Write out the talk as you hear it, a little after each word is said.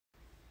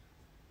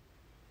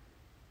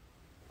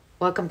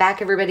Welcome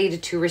back, everybody,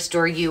 to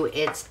Restore You.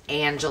 It's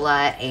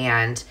Angela,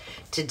 and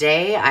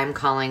today I'm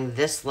calling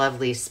this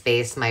lovely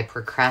space my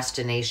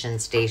procrastination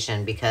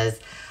station because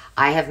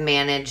I have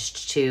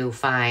managed to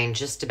find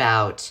just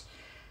about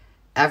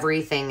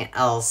everything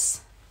else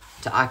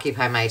to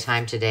occupy my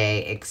time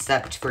today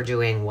except for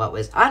doing what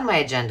was on my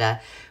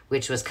agenda,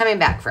 which was coming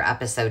back for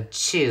episode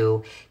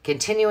 2,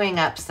 continuing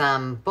up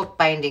some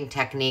bookbinding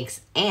techniques,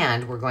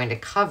 and we're going to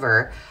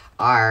cover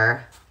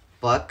our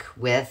book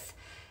with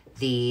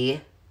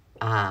the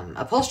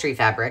upholstery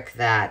fabric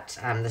that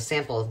the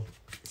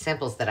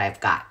samples that I've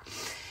got.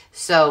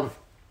 So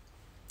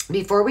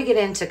before we get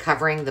into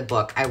covering the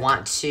book, I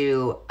want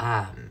to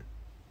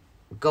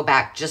go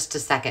back just a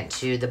second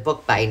to the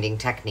bookbinding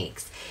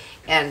techniques.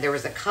 And there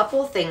was a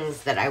couple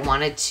things that I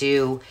wanted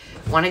you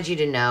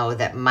to know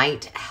that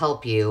might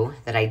help you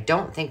that I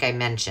don't think I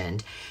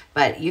mentioned,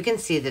 but you can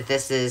see that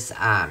this is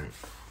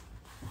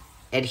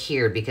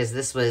adhered because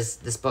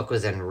this book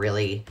was in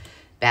really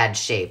bad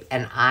shape.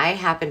 And I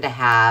happen to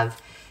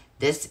have,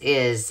 this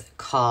is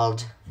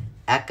called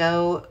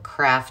Echo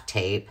Craft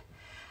Tape.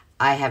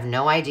 I have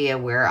no idea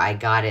where I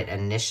got it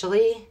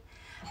initially,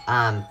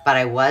 but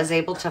I was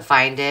able to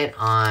find it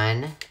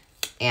on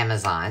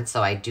Amazon,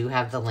 so I do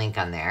have the link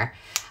on there.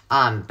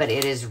 But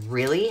it is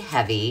really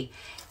heavy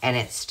and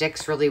it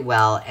sticks really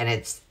well, and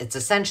it's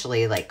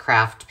essentially like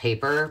craft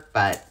paper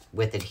but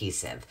with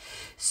adhesive.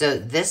 So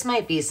this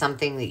might be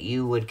something that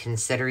you would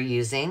consider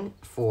using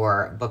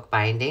for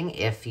bookbinding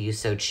if you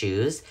so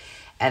choose.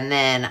 And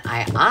then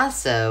I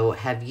also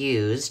have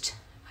used,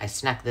 I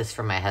snuck this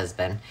from my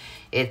husband.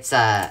 It's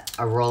a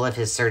roll of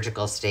his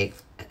surgical tape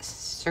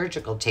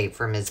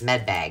from his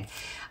med bag.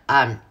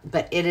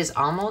 But it is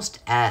almost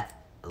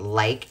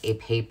like a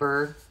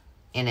paper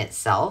in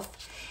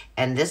itself.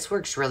 And this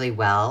works really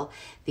well.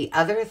 The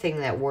other thing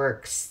that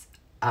works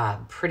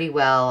pretty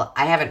well,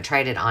 I haven't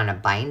tried it on a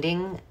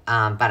binding,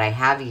 but I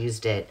have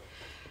used it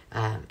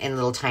in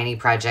little tiny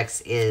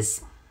projects,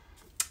 is,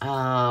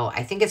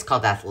 I think it's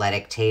called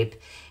athletic tape.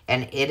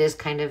 And it is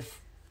kind of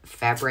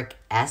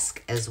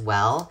fabric-esque as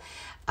well.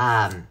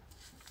 And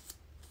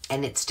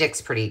it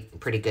sticks pretty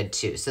good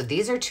too. So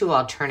these are two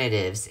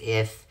alternatives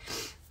if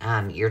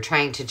you're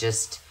trying to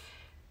just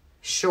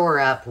shore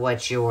up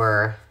what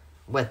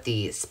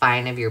the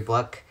spine of your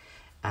book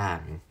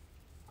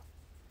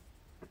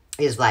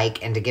is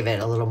like, and to give it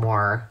a little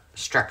more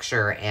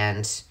structure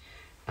and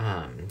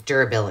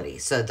durability.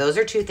 So those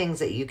are two things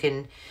that you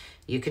can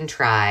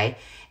try.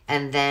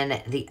 And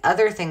then the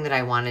other thing that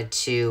I wanted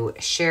to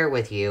share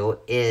with you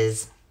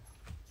is,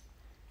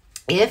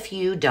 if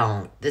you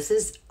don't, this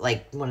is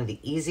like one of the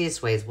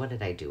easiest ways. What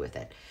did I do with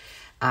it?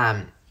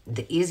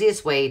 The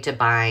easiest way to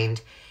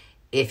bind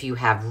if you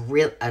have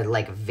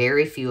like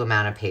very few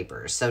amount of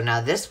papers. So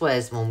now this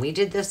was, when we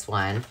did this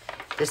one,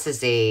 this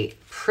is a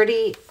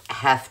pretty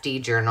hefty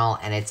journal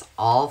and it's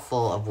all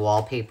full of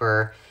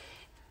wallpaper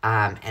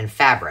and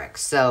fabric.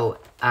 So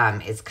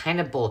it's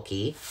kind of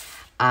bulky.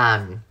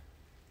 I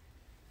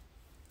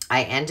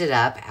ended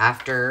up,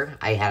 after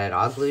I had it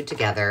all glued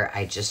together,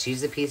 I just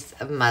used a piece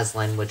of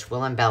muslin, which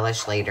we'll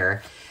embellish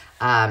later,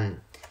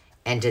 and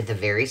did the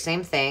very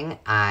same thing.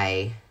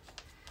 I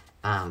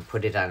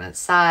put it on its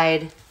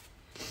side,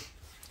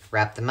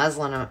 wrapped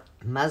the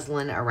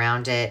muslin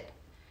around it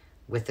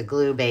with the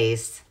glue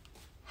base,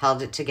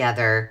 held it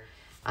together,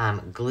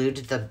 glued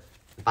the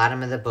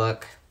bottom of the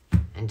book,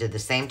 and did the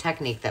same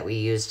technique that we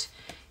used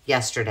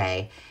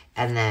yesterday,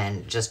 and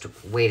then just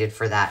waited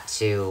for that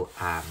to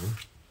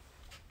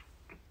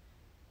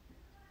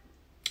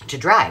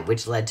dry,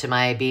 which led to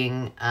my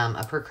being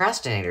a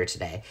procrastinator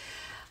today.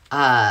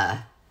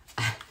 I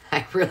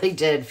really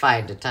did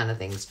find a ton of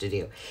things to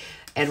do.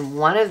 And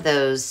one of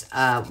those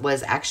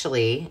was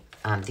actually,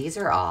 these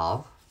are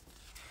all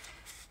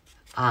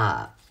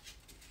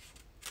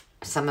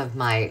some of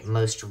my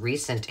most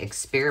recent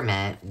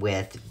experiment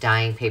with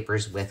dyeing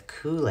papers with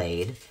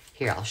Kool-Aid.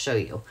 Here, I'll show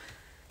you.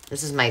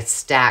 This is my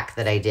stack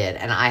that I did,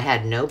 and I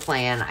had no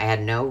plan. I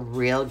had no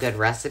real good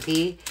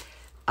recipe.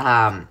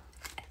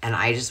 And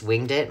I just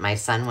winged it. My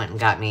son went and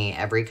got me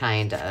every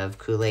kind of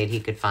Kool-Aid he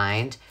could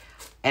find.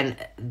 And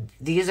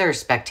these are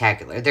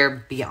spectacular.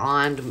 They're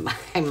beyond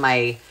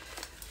my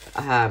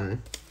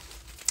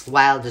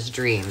wildest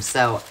dreams.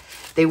 So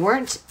they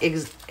weren't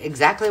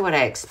exactly what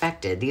I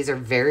expected. These are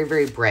very,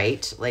 very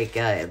bright. Like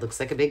it looks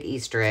like a big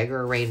Easter egg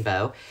or a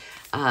rainbow.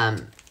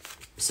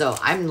 So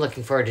I'm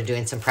looking forward to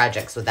doing some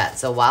projects with that.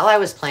 So while I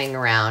was playing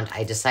around,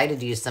 I decided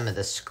to use some of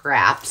the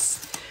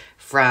scraps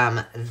from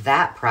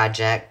that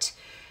project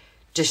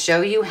to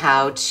show you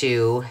how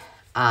to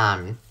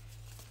bind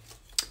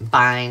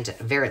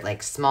very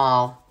like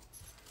small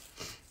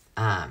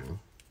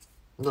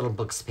little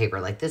books of paper.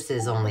 Like this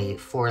is only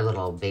 4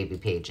 little baby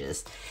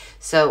pages.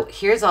 So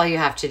here's all you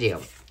have to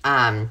do.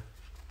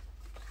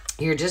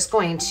 You're just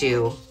going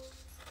to,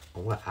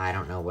 I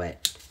don't know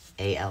what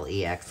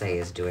Alexa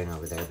is doing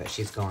over there, but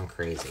she's going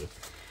crazy.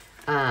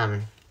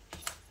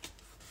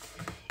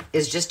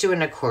 Is just do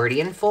an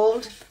accordion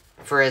fold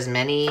for as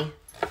many,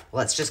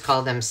 let's just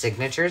call them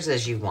signatures,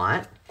 as you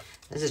want.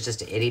 This is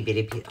just an itty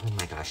bitty piece. Oh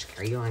my gosh,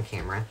 are you on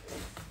camera?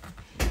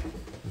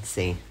 Let's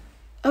see.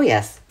 Oh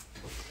yes.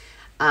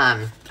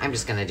 I'm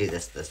just gonna do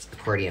this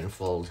accordion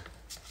fold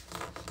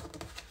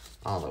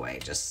all the way.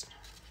 Just,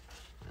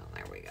 well,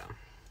 there we go.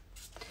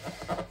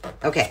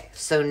 Okay,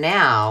 so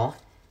now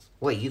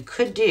what you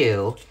could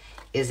do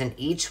is in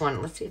each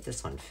one, let's see if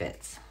this one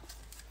fits.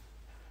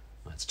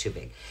 Well, it's too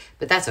big,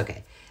 but that's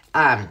okay.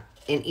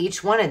 In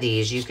each one of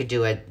these, you could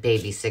do a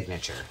baby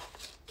signature.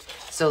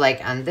 So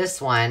like on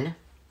this one,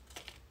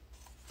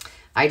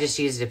 I just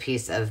used a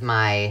piece of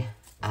my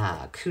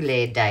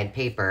Kool-Aid dyed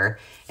paper,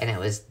 and it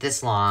was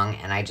this long,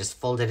 and I just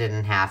folded it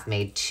in half,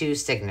 made 2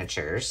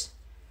 signatures,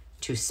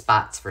 2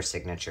 spots for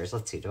signatures.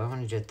 Let's see, do I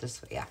want to do it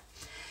this way? Yeah.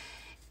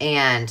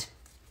 And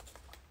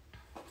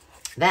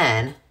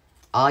then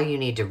all you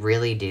need to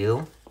really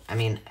do, I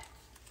mean,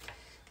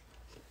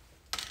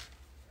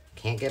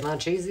 can't get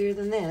much easier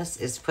than this,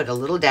 is put a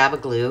little dab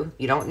of glue.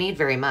 You don't need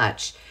very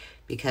much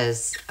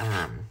because,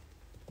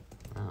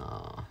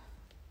 oh,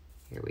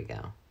 here we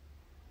go.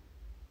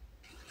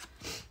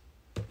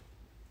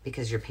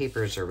 Because your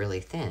papers are really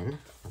thin.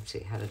 Let's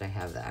see, how did I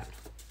have that?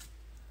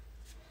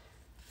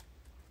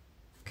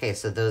 Okay,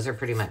 so those are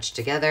pretty much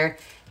together.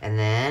 And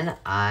then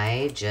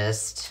I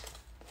just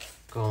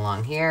go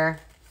along here.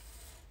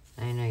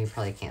 I know you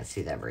probably can't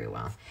see that very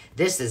well.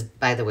 This is,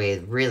 by the way,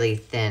 really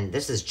thin.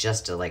 This is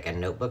just like a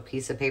notebook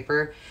piece of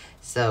paper.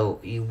 So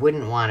you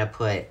wouldn't want to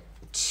put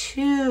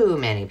too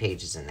many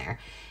pages in there.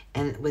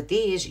 And with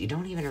these, you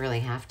don't even really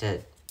have to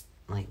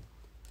like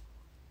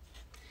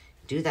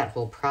do that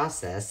whole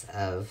process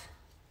of,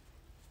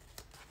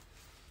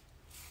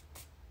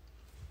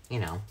 you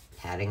know,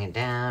 patting it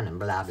down and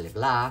blah, blah,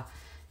 blah.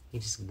 You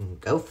just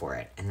go for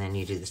it. And then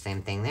you do the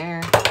same thing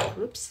there.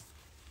 Oops.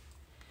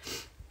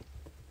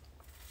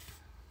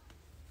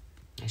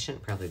 I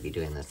shouldn't probably be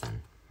doing this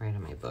right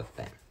on my book,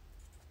 but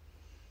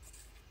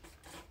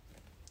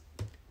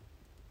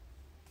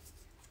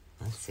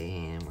let's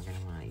see. And we're going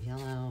to want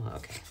yellow.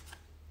 Okay.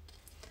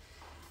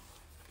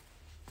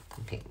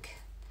 And pink.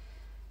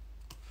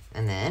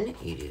 And then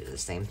you do the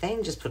same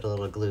thing. Just put a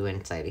little glue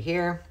inside of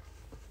here.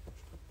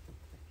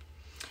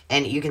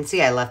 And you can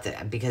see I left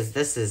it because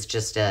this is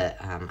just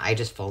I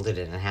just folded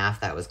it in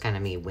half. That was kind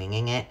of me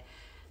winging it.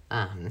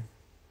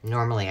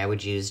 Normally I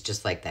would use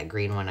just like that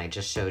green one I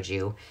just showed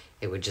you.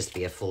 It would just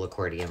be a full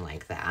accordion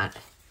like that.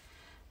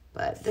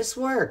 But this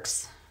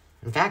works.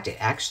 In fact, it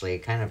actually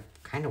kind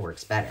of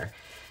works better.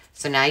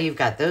 So now you've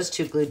got those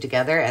 2 glued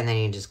together, and then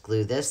you just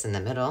glue this in the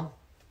middle.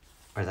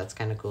 Or that's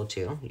kind of cool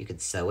too. You could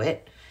sew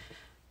it.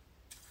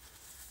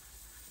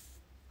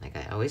 Like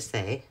I always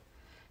say,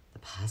 the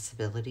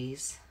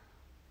possibilities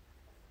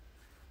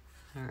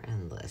are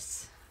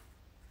endless.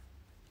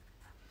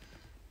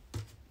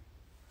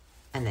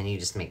 And then you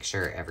just make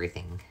sure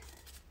everything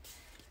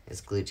is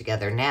glued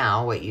together.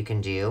 Now what you can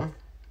do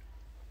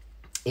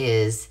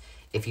is,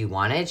 if you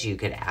wanted, you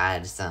could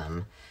add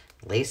some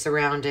lace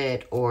around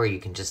it, or you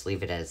can just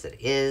leave it as it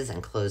is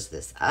and close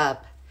this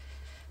up.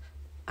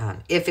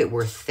 If it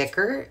were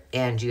thicker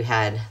and you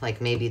had,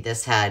 like maybe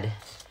this had,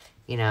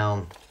 you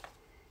know,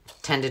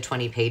 10 to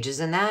 20 pages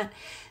in that,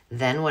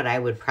 then what I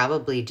would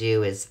probably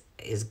do is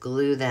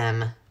glue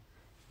them,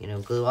 you know,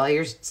 glue all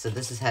your, so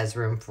this has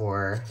room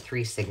for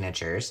 3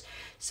 signatures.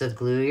 So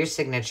glue your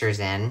signatures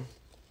in,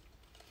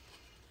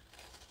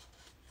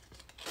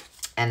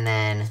 and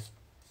then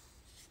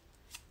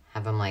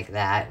have them like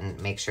that,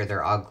 and make sure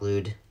they're all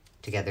glued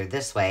together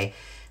this way,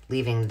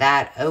 leaving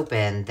that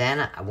open.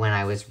 Then when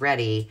I was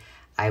ready,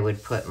 I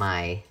would put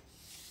my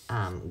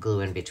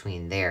glue in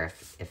between there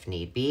if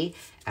need be,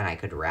 and I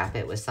could wrap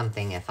it with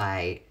something if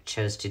I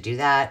chose to do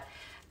that.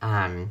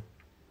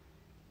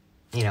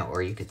 You know,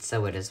 or you could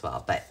sew it as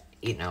well, but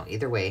you know,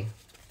 either way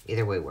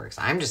works.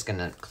 I'm just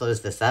gonna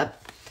close this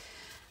up,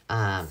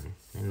 and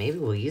maybe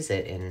we'll use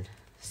it in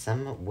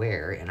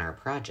somewhere in our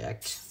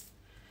project.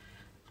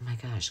 Oh my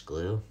gosh,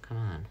 glue, come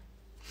on.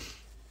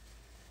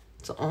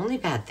 So the only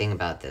bad thing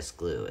about this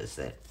glue is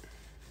that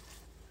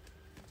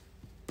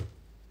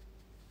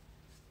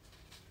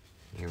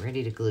you're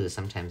ready to glue,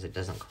 sometimes it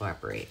doesn't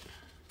cooperate.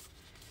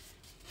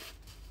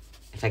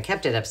 If I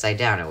kept it upside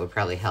down, it would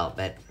probably help,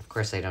 but of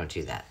course I don't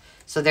do that.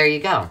 So there you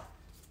go.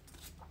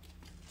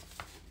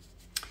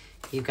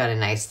 You've got a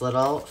nice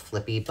little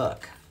flippy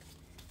book.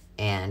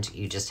 And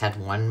you just had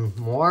one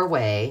more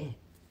way,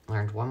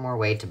 learned one more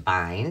way to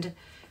bind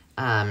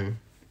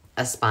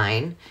a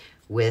spine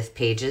with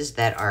pages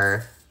that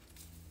are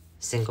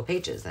single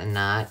pages and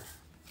not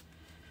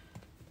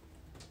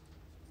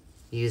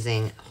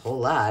using a whole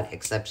lot,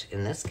 except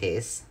in this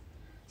case,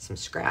 some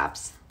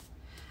scraps.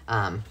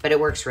 But it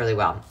works really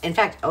well. In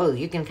fact, oh,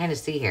 you can kind of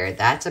see here,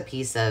 that's a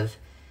piece of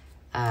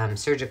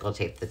surgical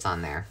tape that's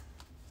on there.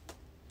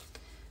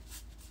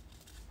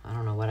 I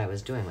don't know what I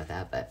was doing with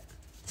that, but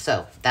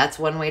so that's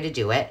one way to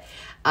do it.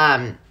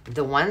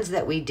 The ones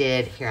that we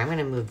did here, I'm going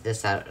to move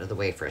this out of the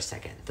way for a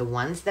second. The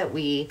ones that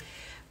we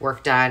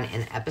worked on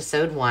in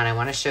episode 1, I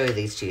want to show you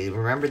these to you.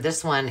 Remember,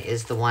 this one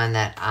is the one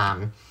that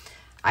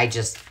I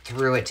just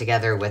threw it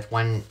together with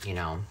one, you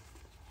know,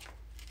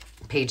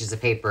 pages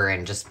of paper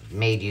and just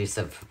made use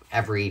of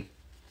every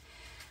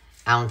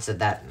ounce of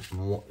that,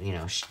 you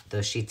know,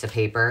 those sheets of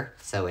paper.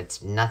 So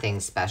it's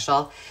nothing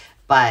special.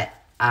 But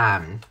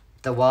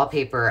the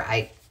wallpaper,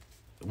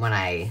 when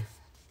I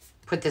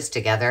put this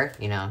together,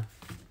 you know,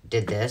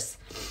 did this,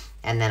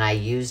 and then I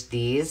used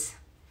these,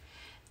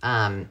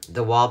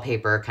 the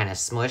wallpaper kind of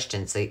smushed,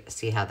 and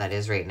see how that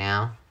is right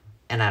now?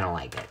 And I don't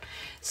like it.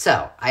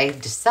 So I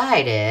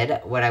decided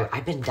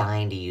I've been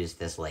dying to use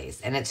this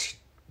lace, and it's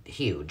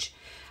huge.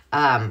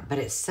 But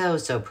it's so,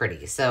 so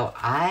pretty. So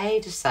I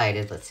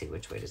decided, let's see,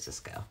 which way does this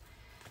go?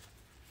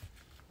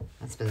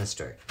 That's been the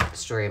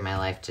story of my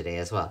life today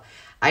as well.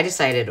 I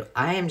decided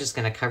I am just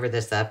going to cover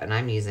this up, and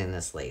I'm using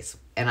this lace.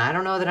 And I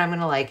don't know that I'm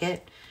going to like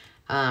it.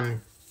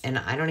 And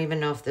I don't even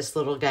know if this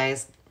little guy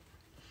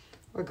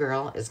or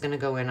girl is going to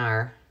go in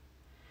our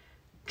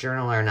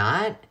journal or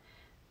not.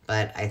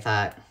 But I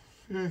thought,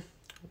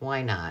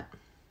 why not?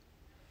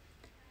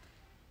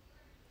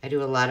 I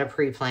do a lot of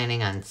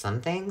pre-planning on some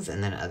things,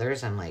 and then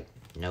others I'm like,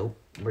 nope,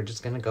 we're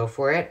just going to go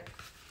for it.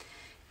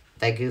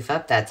 If I goof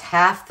up, that's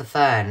half the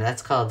fun.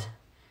 That's called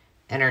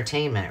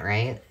entertainment,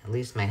 right? At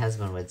least my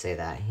husband would say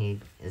that. He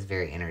is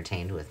very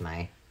entertained with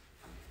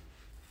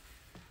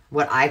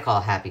what I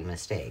call happy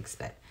mistakes.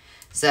 But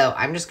so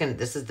I'm just going to,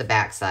 this is the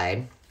back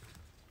side.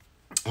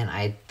 And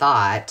I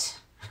thought,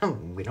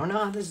 we don't know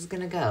how this is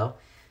going to go.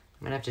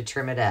 I'm going to have to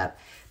trim it up.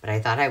 But I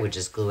thought I would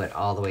just glue it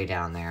all the way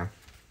down there.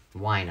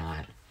 Why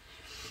not?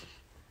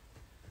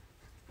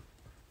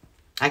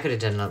 I could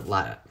have done a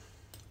lot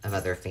of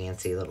other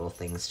fancy little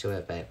things to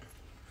it, but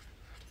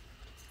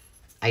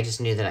I just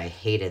knew that I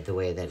hated the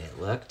way that it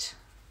looked.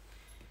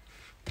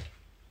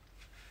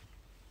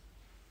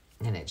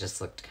 And it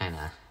just looked kind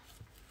of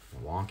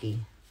wonky.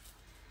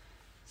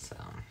 So,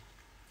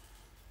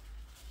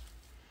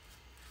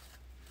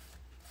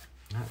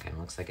 that kind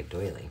of looks like a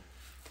doily.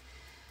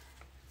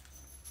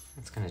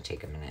 It's going to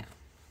take a minute.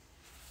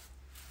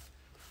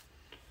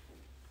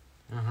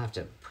 I'll have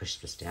to push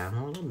this down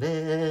a little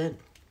bit.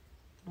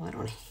 Well, I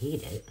don't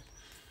hate it.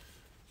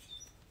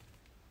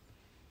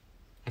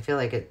 I feel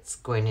like it's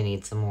going to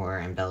need some more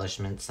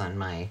embellishments on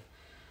my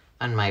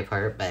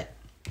part, but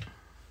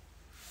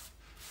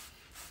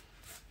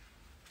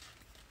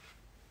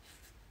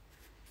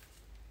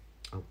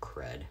oh,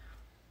 crud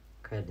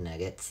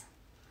nuggets.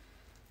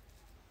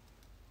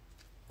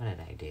 What did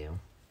I do?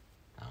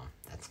 Oh,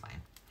 that's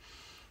fine.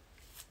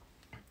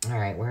 All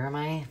right, where are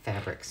my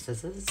fabric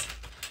scissors?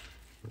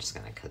 I'm just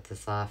gonna cut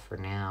this off for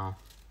now.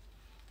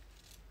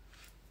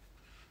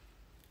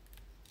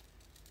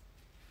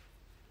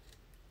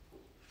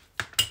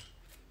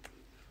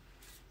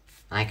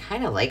 I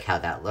kind of like how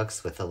that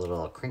looks with the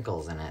little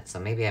crinkles in it. So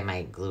maybe I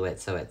might glue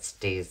it so it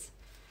stays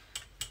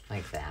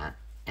like that.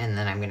 And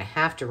then I'm going to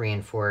have to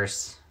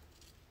reinforce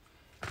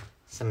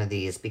some of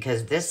these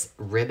because this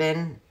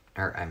ribbon,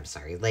 or I'm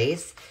sorry,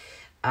 lace,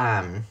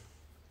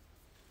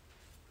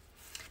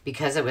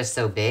 because it was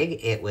so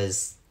big, it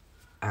was,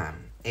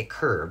 it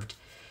curved.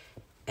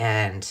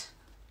 And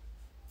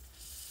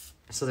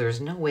so there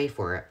was no way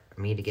for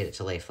me to get it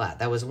to lay flat.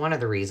 That was one of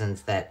the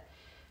reasons that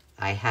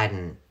I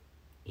hadn't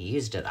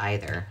used it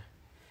either,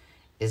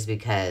 is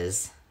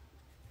because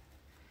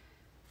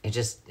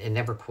it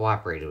never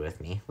cooperated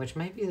with me, which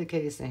might be the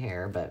case in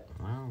here, but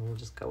well, we'll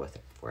just go with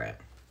it for it.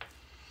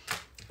 I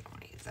don't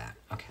want to use that.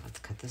 Okay, let's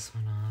cut this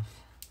one off.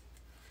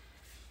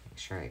 Make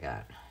sure I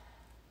got,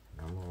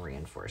 and we'll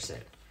reinforce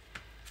it.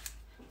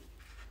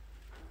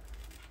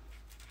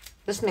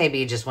 This may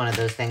be just one of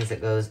those things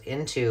that goes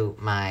into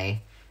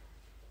my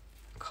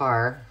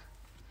car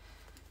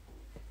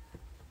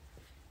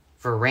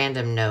for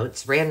random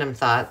notes, random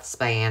thoughts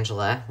by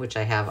Angela, which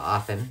I have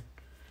often.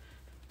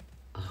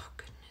 Oh,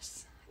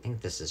 goodness. I think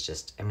this is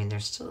just, I mean,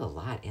 there's still a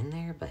lot in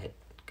there, but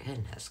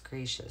goodness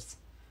gracious.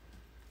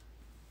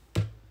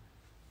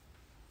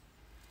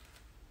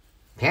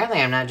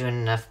 Apparently I'm not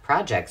doing enough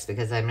projects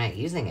because I'm not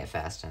using it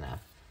fast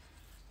enough.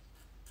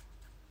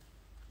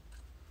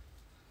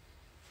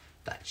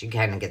 But you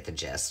kind of get the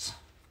gist.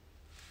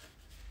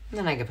 And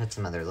then I could put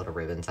some other little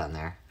ribbons on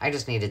there. I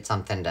just needed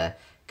something to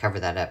cover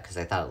that up because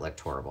I thought it looked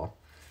horrible.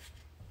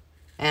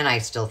 And I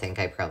still think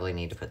I probably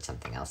need to put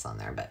something else on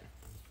there, but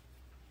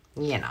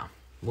you know,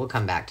 we'll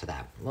come back to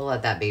that. We'll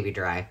let that baby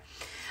dry.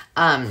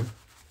 And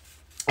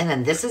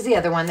then this is the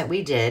other one that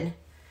we did.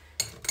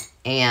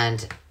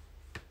 And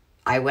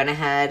I went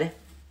ahead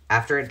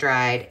after it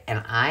dried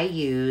and I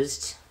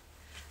used,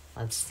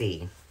 let's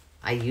see,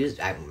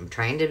 I'm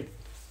trying to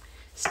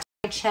start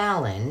a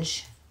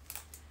challenge.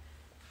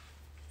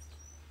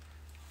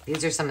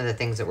 These are some of the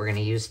things that we're going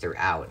to use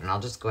throughout, and I'll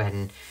just go ahead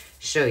and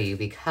show you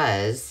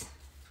because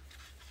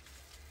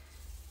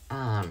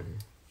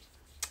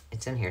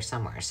it's in here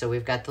somewhere. So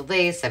we've got the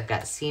lace, I've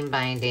got seam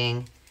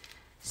binding,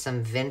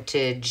 some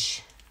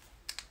vintage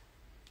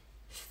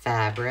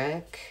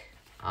fabric,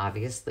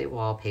 obviously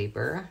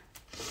wallpaper,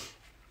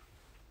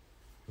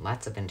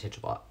 lots of vintage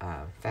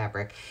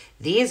fabric.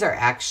 These are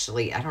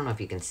actually, I don't know if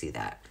you can see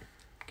that.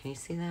 Can you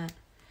see that?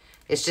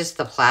 It's just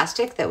the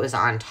plastic that was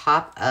on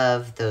top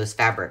of those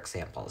fabric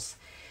samples.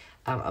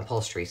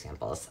 upholstery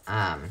samples.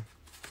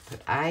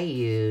 But I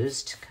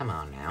used, come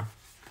on now.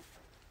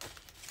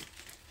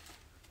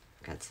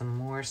 Got some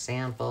more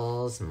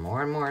samples,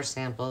 more and more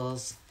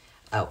samples.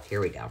 Oh,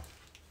 here we go.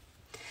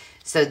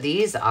 So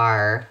these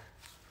are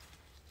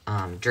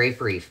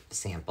drapery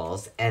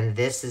samples, and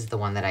this is the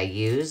one that I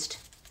used.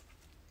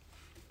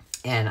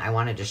 And I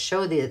wanted to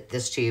show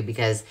this to you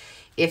because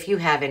if you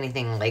have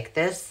anything like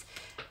this,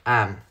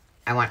 I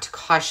want to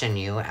caution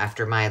you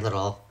after my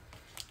little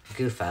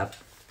goof up.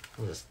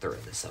 We'll just throw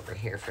this over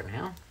here for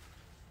now.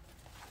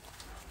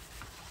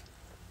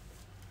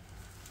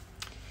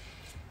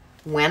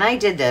 When I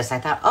did this, I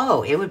thought,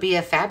 oh, it would be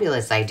a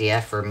fabulous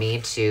idea for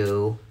me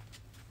to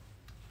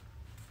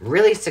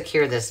really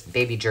secure this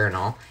baby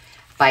journal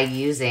by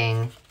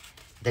using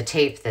the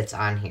tape that's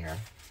on here.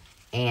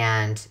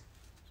 And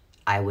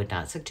I would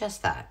not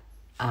suggest that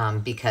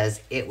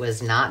because it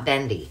was not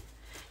bendy.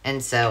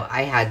 And so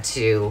I had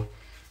to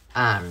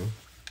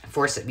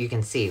force it. You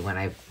can see when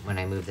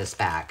I move this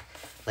back,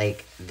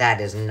 like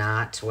that is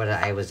not what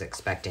I was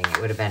expecting.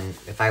 It would have been,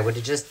 if I would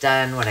have just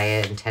done what I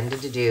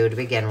intended to do to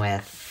begin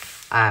with,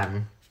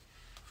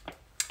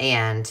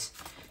 and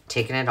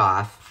taken it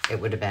off, it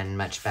would have been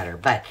much better.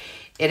 But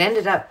it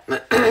ended up,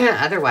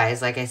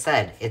 otherwise, like I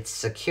said, it's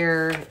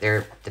secure.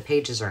 The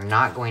pages are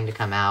not going to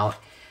come out.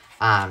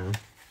 And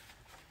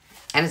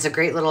it's a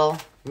great little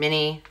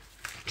mini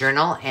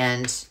journal.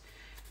 And,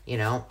 you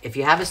know, if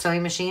you have a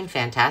sewing machine,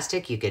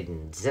 fantastic. You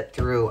could zip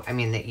through, I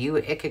mean,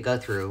 it could go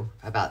through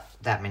about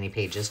that many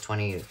pages,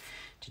 20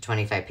 to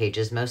 25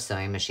 pages, most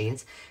sewing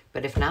machines.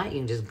 But if not, you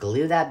can just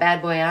glue that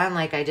bad boy on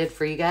like I did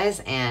for you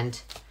guys,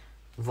 and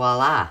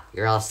voila,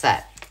 you're all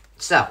set.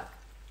 So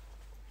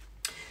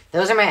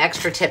those are my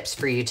extra tips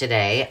for you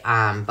today.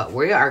 But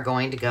we are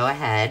going to go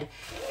ahead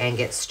and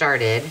get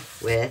started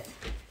with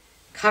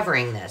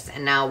covering this.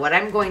 And now what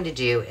I'm going to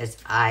do is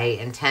I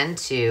intend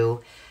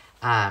to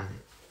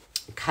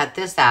cut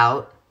this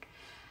out,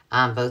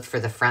 both for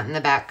the front and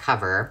the back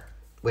cover,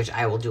 which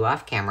I will do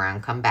off camera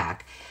and come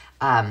back.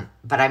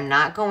 But I'm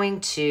not going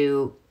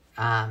to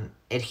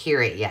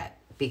adhere it yet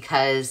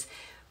because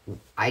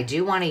I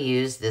do want to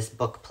use this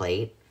book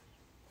plate.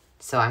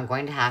 So I'm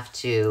going to have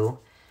to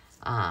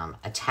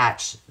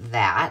attach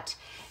that.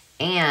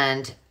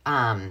 And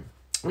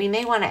we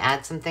may want to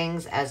add some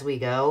things as we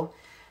go,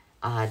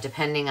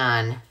 depending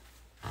on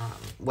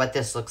what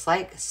this looks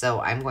like. So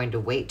I'm going to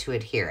wait to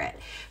adhere it.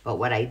 But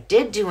what I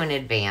did do in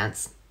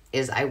advance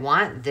is I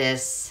want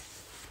this,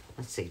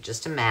 let's see,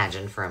 just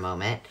imagine for a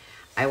moment.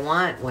 I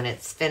want, when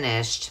it's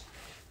finished,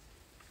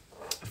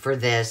 for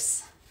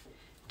this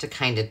to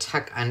kind of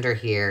tuck under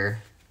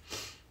here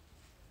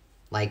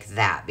like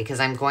that, because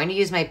I'm going to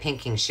use my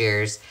pinking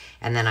shears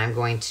and then I'm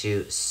going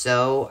to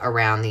sew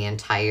around the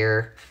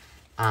entire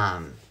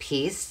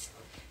piece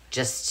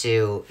just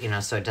to, you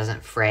know, so it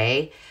doesn't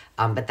fray.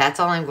 But that's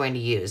all I'm going to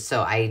use.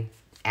 So I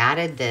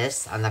added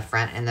this on the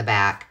front and the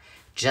back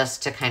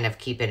just to kind of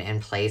keep it in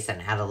place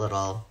and add a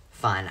little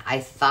fun. I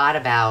thought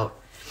about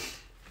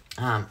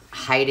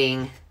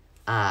hiding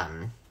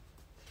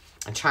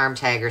a charm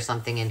tag or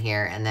something in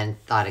here and then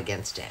thought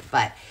against it.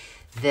 But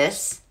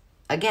this,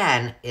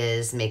 again,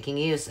 is making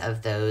use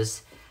of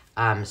those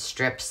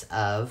strips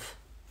of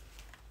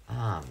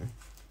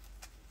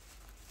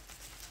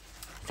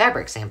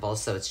fabric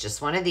samples. So it's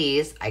just one of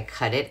these. I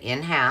cut it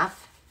in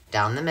half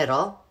down the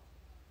middle,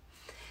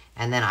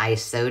 and then I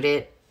sewed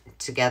it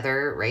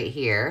together right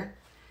here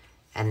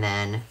and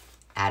then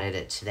added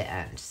it to the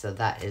end. So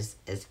that is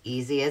as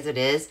easy as it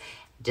is.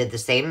 Did the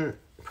same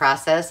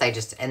process.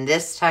 And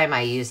this time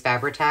I used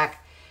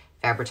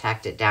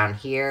Fabri-Tacked it down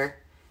here,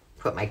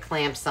 put my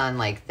clamps on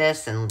like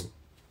this and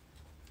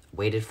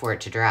waited for it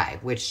to dry,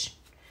 which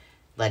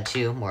led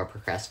to more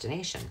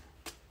procrastination.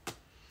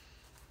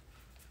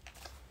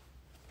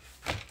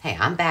 Hey,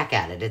 I'm back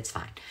at it. It's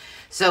fine.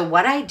 So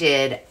what I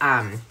did,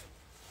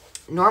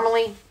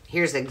 normally,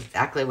 here's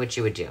exactly what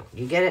you would do.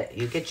 You get it,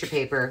 you get your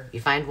paper,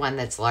 you find one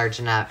that's large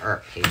enough,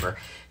 or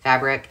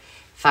fabric,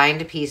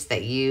 find a piece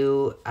that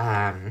you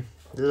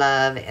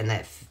love and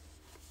that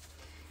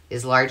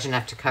is large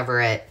enough to cover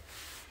it,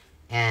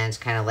 and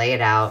kind of lay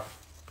it out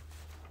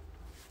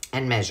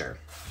and measure,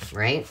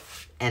 right?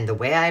 And the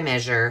way I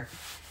measure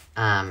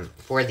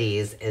for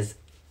these is,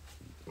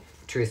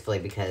 truthfully,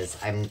 because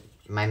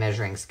my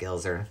measuring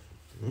skills are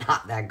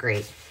not that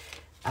great.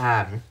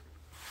 I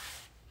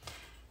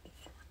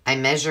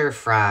measure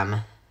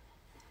from,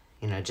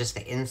 you know, just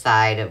the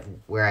inside of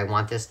where I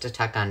want this to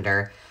tuck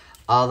under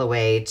all the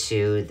way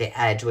to the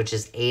edge, which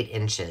is 8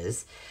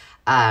 inches.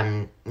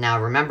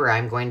 Now remember,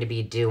 I'm going to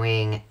be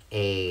doing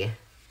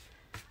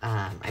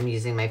I'm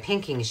using my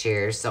pinking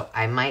shears, so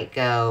I might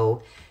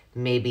go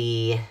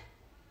maybe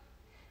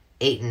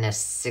 8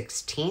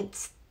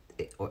 1/16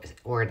 or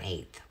an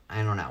 1/8.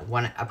 I don't know,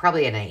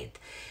 probably an 1/8.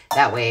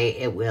 That way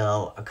it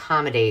will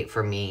accommodate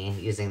for me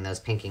using those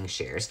pinking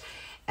shears.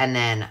 And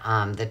then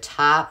the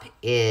top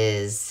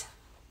is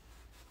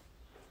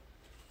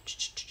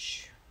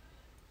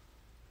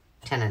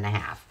 10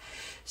 1/2.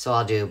 So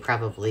I'll do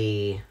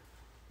probably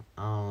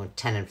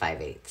 10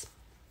 5/8.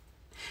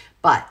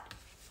 But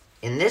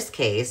in this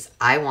case,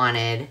 I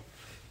wanted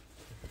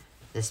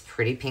this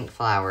pretty pink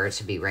flower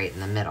to be right in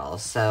the middle.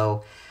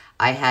 So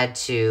I had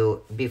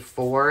to,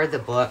 before the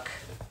book,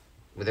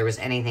 there was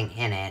anything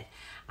in it,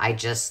 I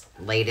just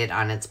laid it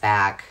on its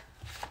back,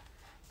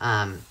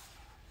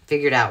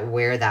 figured out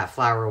where that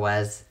flower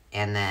was,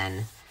 and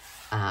then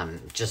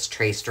just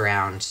traced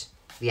around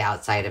the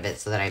outside of it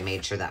so that I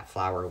made sure that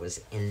flower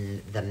was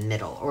in the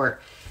middle, or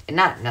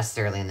not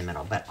necessarily in the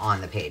middle, but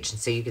on the page. And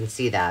so you can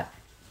see that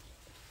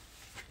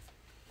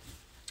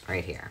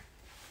right here.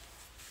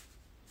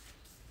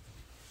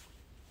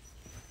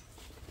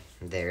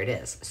 There it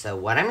is. So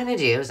what I'm going to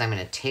do is I'm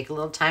going to take a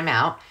little time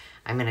out.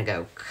 I'm going to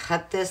go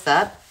cut this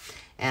up,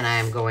 and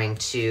I'm going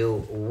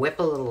to whip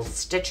a little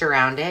stitch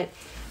around it,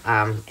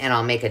 and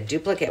I'll make a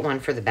duplicate one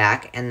for the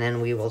back, and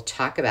then we will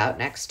talk about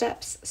next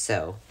steps.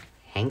 So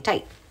hang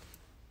tight.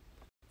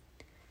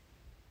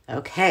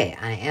 Okay,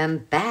 I am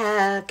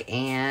back,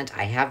 and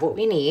I have what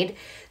we need.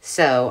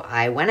 So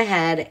I went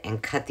ahead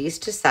and cut these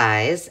to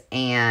size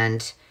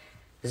and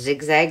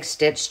zigzag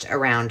stitched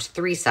around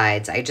 3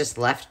 sides. I just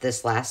left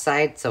this last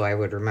side so I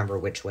would remember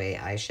which way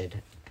I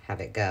should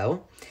have it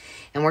go.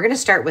 And we're going to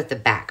start with the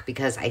back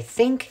because I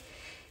think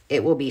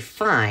it will be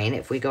fine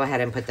if we go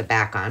ahead and put the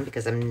back on,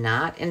 because I'm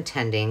not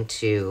intending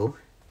to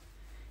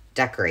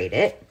decorate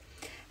it.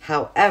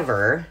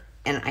 However,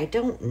 and I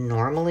don't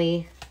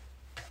normally,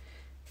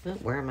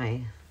 where am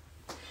I?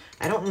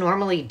 I don't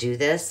normally do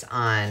this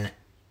on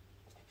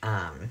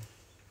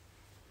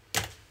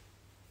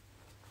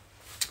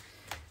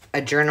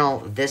a journal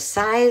this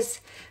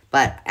size,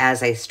 but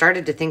as I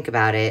started to think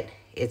about it,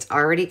 it's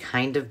already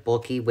kind of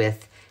bulky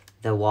with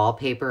the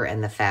wallpaper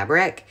and the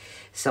fabric.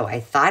 So I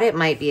thought it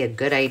might be a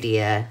good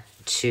idea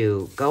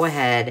to go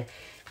ahead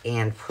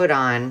and put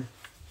on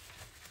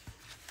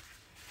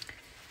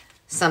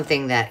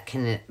something that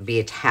can be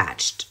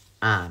attached,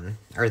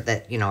 or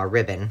that, you know, a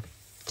ribbon,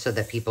 so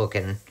that people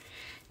can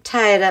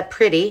tie it up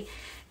pretty.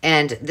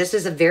 And this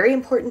is a very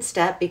important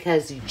step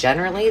because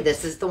generally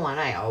this is the one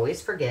I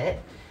always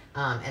forget.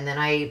 And then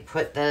I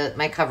put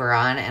my cover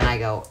on and I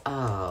go,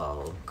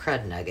 oh,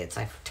 crud nuggets,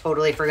 I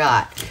totally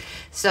forgot.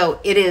 So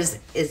it is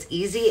as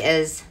easy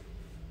as,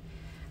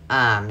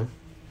 I'm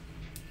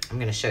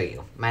going to show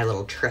you my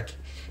little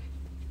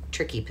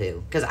tricky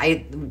poo. Because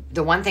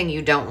the one thing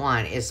you don't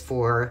want is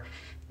for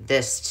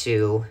this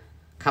to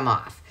come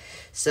off.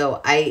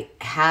 So I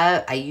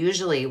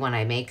usually, when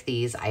I make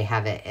these, I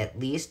have it at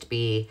least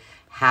be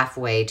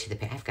halfway to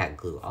the, I've got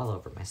glue all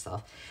over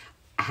myself,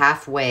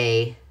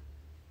 halfway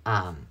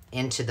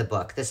into the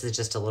book. This is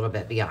just a little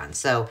bit beyond.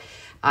 So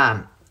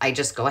I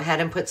just go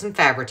ahead and put some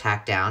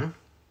Fabri-Tac down.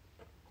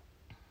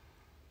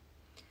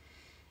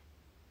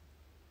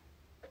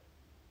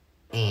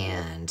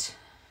 And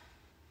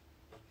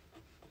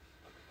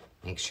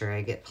make sure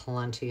I get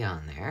plenty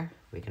on there.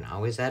 We can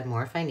always add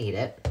more if I need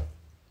it.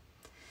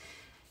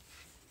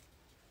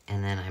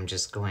 And then I'm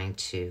just going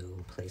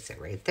to place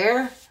it right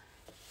there.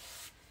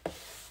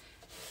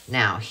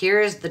 Now,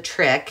 here's the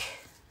trick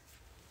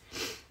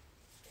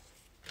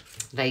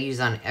that I use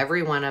on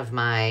every one of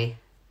my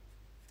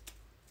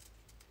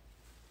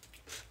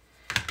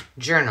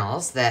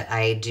journals that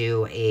I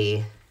do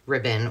a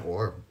ribbon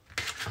or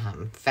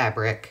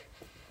fabric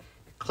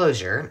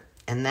closure.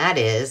 And that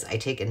is, I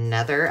take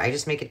I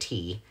just make a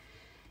T,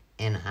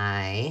 and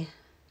I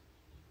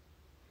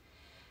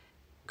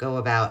go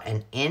about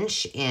an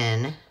inch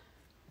in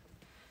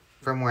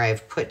from where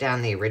I've put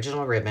down the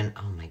original ribbon.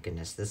 Oh my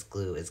goodness, this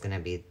glue is going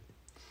to be,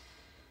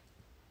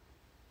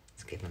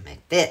 it's giving me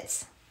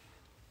fits.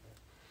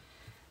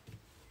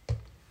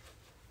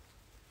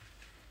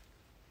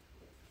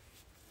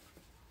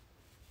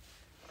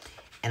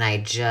 And I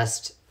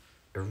just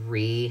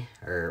reinforce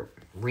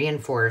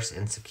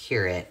and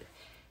secure it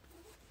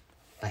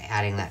by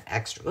adding that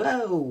extra,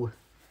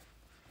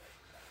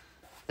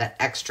 that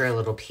extra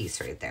little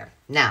piece right there.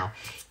 Now,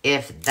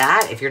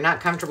 if you're not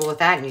comfortable with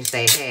that and you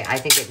say, hey, I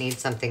think it needs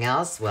something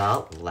else,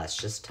 well, let's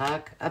just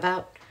talk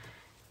about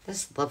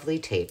this lovely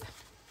tape.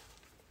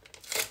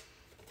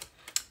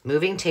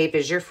 Moving tape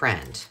is your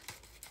friend.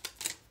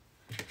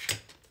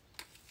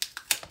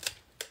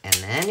 And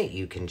then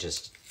you can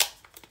just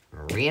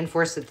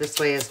reinforce it this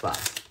way as well.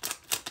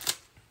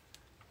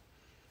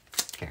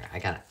 Here, I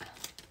got it.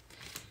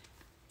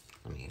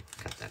 Let me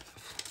cut that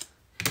off.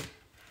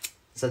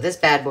 So this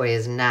bad boy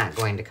is not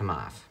going to come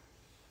off.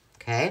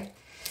 Okay?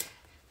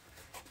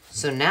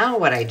 So now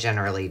what I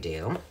generally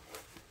do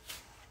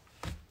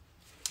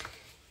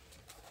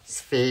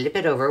is flip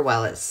it over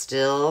while it's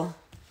still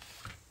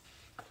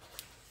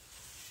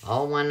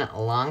all one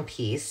long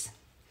piece.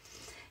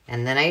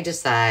 And then I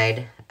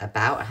decide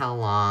about how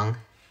long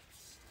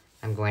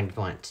I'm going to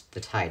want the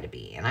tie to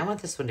be. And I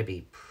want this one to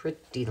be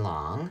pretty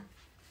long.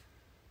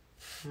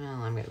 Well,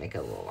 I'm going to make it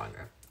a little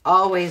longer.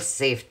 Always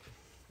safe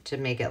to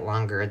make it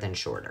longer than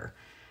shorter.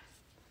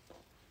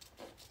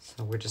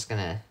 So we're just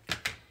going to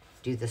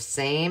do the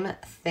same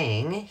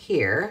thing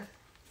here.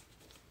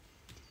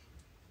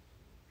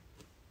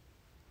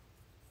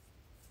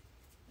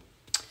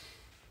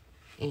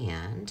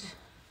 And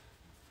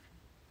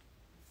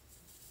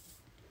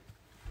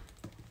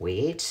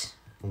Wait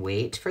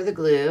for the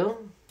glue.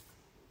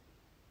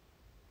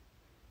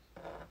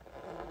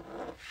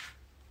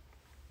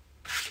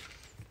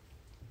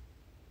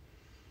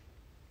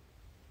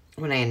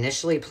 When I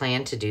initially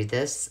planned to do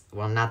this,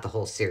 well, not the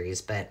whole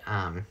series, but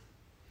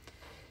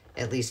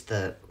at least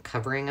the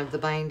covering of the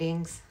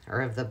bindings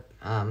or of the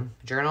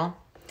journal,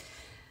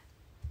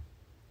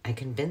 I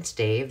convinced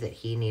Dave that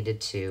he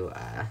needed to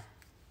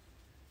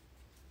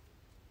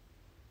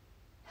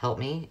help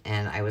me,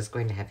 and I was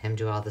going to have him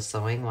do all the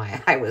sewing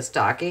while I was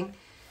talking.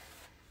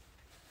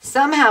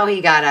 Somehow he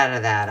got out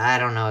of that. I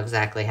don't know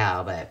exactly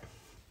how, but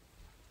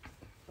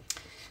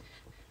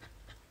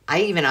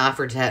I even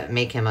offered to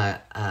make him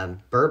a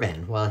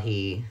bourbon while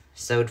he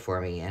sewed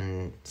for me,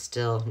 and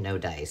still no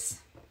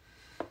dice.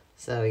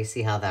 So you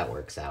see how that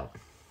works out.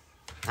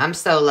 I'm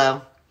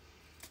solo.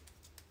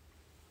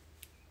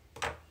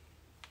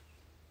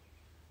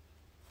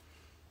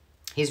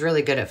 He's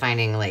really good at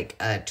finding like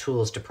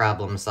tools to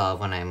problem solve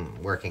when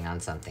I'm working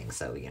on something.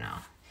 So, you know,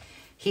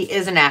 he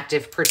is an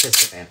active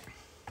participant.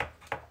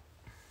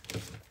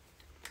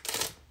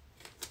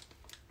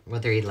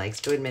 Whether he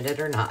likes to admit it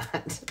or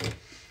not.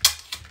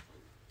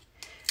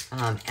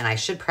 And I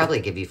should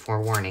probably give you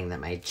forewarning that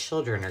my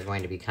children are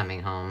going to be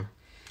coming home.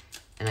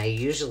 And I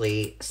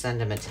usually send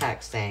them a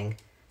text saying,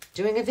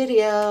 doing a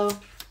video.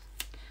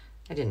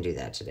 I didn't do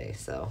that today,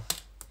 so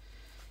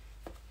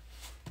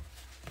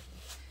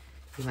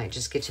you might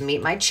just get to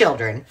meet my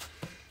children.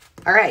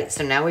 All right,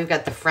 so now we've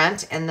got the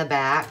front and the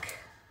back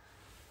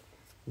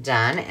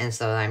done. And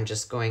so I'm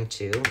just going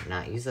to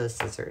not use those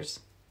scissors.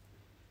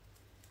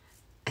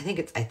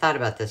 I thought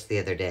about this the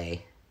other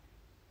day.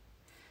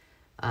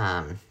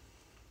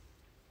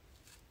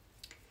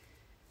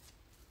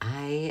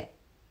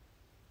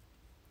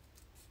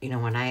 You know,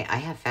 when I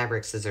have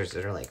fabric scissors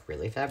that are like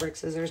really fabric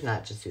scissors,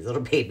 not just these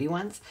little baby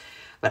ones.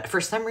 But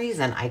for some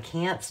reason, I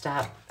can't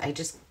stop. I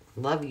just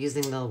love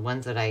using the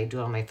ones that I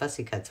do all my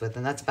fussy cuts with.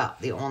 And that's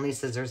about the only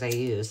scissors I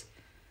use.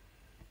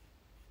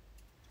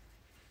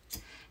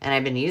 And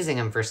I've been using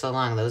them for so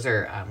long. Those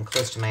are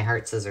close to my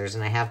heart scissors.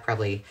 And I have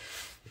probably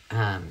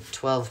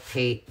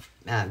 12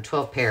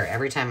 pair.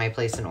 Every time I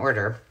place an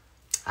order,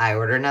 I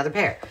order another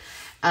pair.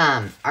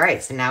 All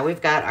right, so now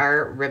we've got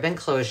our ribbon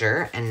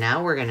closure, and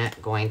now we're going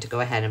to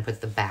go ahead and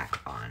put the back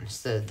on.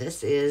 So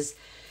this is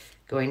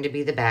going to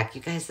be the back.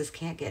 You guys, this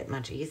can't get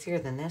much easier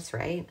than this,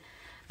 right?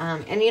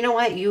 And you know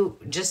what?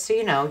 Just so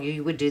you know,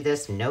 you would do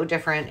this no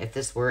different if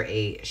this were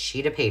a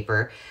sheet of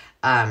paper.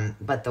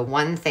 But the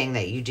one thing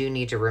that you do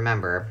need to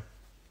remember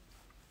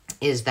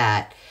is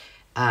that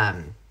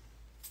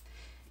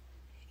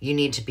you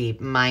need to be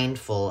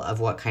mindful of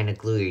what kind of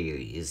glue you're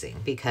using,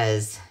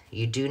 because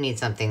you do need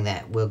something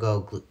that will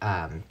go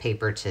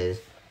paper to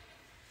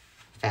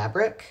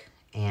fabric,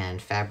 and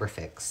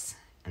Fabrifix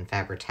and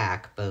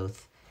Fabri-Tac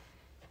both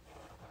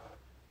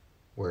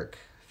work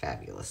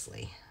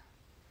fabulously.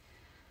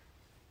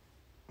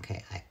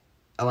 Okay,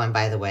 and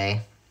by the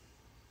way,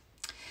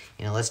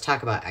 you know, let's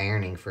talk about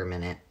ironing for a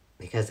minute,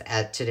 because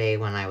today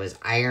when I was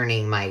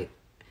ironing my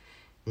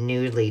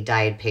newly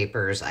dyed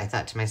papers, I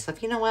thought to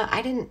myself, you know what,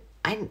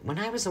 when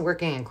I was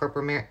working in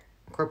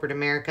corporate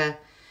America,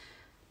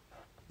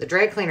 the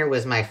dry cleaner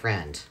was my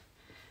friend.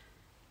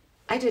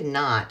 I did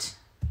not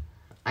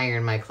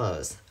iron my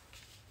clothes.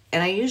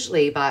 And I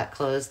usually bought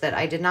clothes that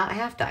I did not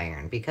have to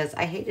iron because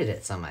I hated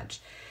it so much.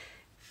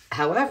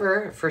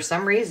 However, for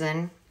some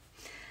reason,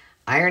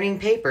 ironing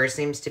paper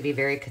seems to be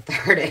very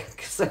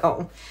cathartic.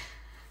 So,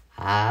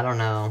 I don't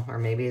know. Or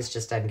maybe it's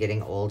just I'm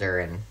getting older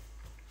and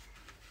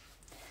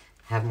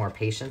have more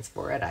patience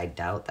for it. I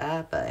doubt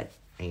that, but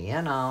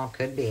you know,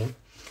 could be.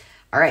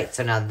 All right,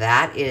 so now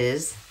that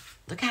is,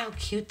 look how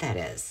cute that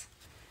is.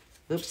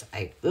 Oops.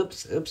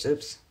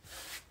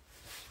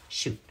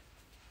 Shoot.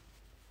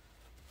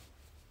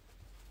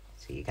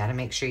 So you got to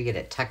make sure you get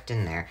it tucked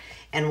in there.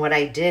 And what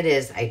I did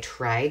is I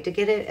tried to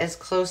get it as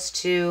close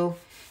to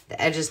the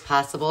edge as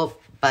possible,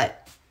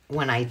 but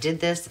when I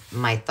did this,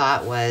 my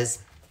thought was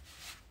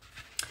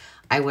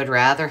I would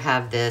rather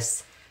have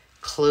this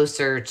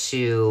closer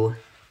to,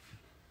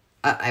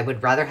 I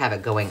would rather have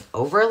it going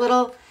over a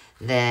little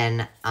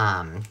than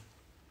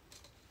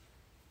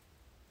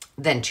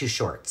too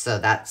short. So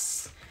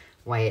that's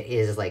why it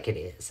is like it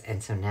is.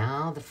 And so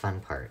now the fun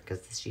part,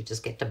 because you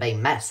just get to be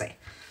messy.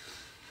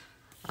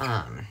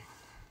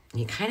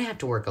 You kind of have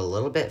to work a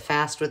little bit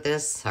fast with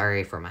this.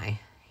 Sorry for my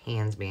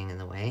hands being in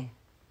the way.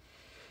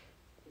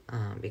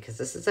 Because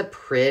this is a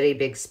pretty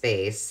big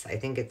space. I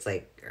think it's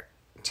like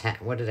 10,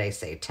 what did I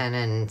say? 10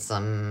 and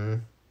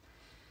some.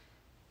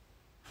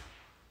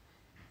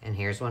 And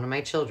here's one of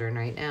my children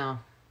right now.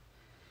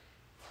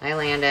 Hi,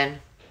 Landon.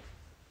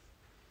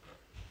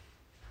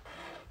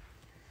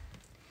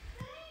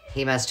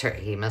 He must have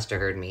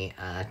heard me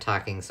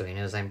talking, so he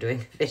knows I'm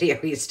doing a video.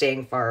 He's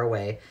staying far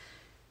away.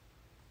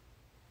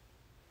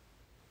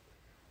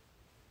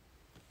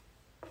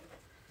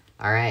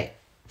 All right.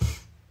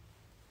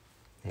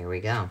 There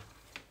we go.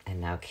 And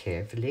now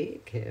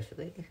carefully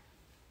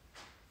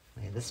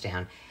lay this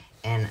down.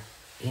 And,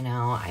 you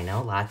know, I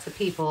know lots of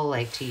people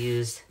like to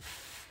use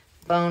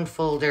bone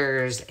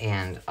folders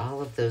and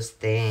all of those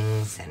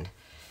things, and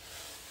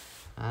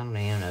I don't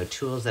even know,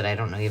 tools that I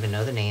don't even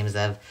know the names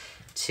of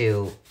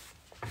to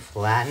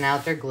flatten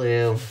out their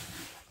glue.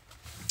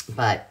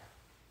 But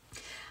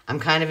I'm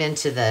kind of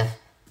into the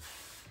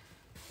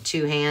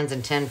 2 hands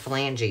and 10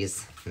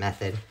 phalanges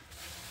method.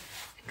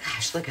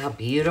 Gosh, look how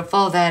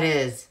beautiful that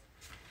is.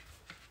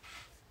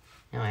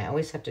 Now I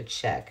always have to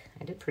check.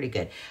 I did pretty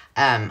good.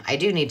 I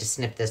do need to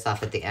snip this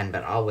off at the end,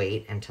 but I'll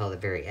wait until the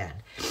very end.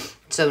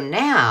 So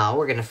now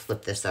we're gonna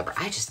flip this over.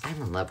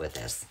 I'm in love with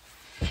this.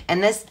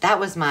 And that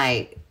was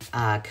my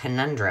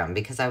conundrum,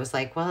 because I was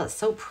like, well, it's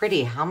so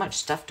pretty. How much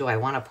stuff do I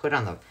want to put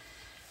on the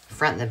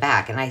front and the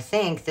back? And I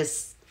think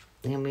this,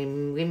 we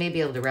may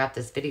be able to wrap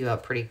this video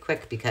up pretty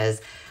quick,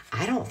 because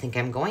I don't think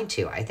I'm going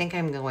to. I think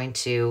I'm going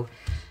to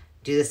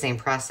do the same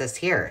process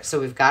here. So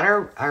we've got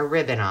our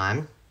ribbon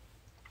on,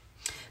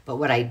 but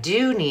what I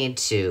do need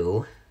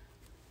to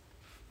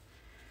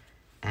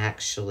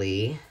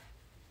actually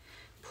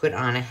put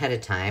on ahead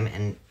of time,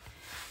 and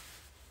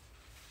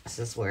this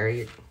is where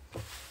you're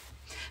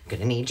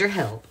gonna need your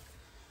help,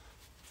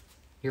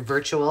 your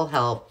virtual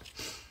help,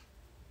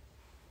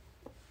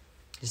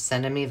 just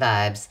sending me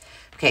vibes.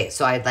 Okay,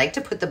 so I'd like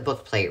to put the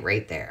book plate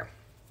right there.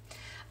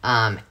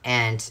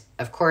 And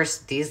of course,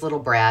 these little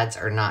brads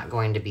are not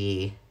going to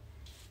be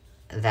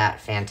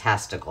that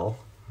fantastical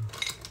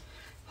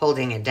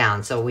holding it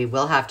down. So we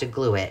will have to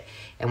glue it,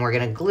 and we're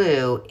gonna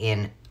glue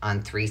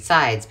on 3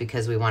 sides,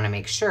 because we wanna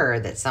make sure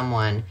that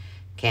someone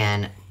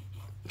can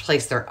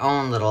place their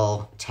own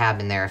little tab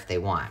in there if they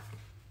want.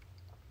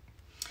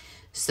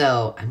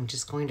 So I'm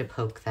just going to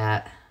poke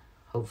that.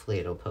 Hopefully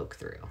it'll poke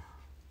through.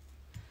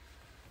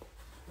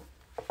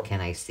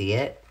 Can I see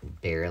it?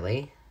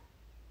 Barely.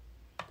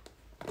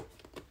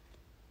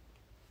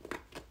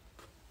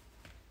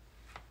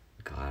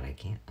 God, I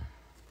can't.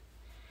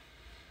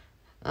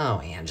 Oh,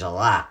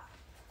 Angela.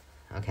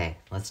 Okay,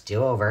 let's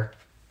do over.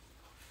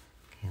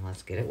 Okay,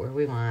 let's get it where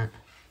we want.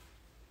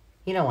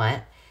 You know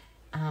what?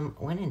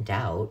 When in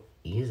doubt,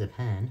 use a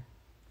pen.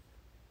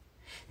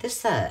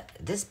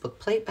 This book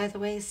plate, by the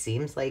way,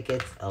 seems like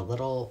it's a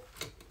little,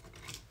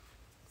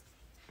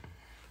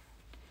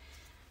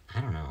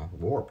 I don't know,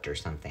 warped or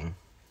something.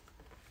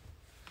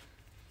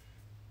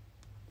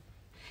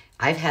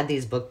 I've had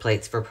these book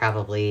plates for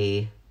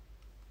probably,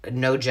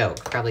 no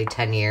joke, probably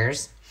 10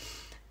 years.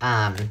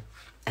 And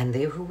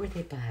who were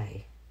they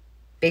by?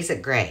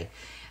 Basic Gray.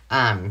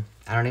 I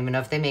don't even know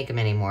if they make them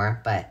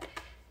anymore, but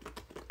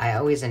I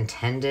always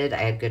intended,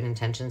 I had good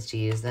intentions to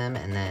use them,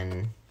 and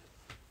then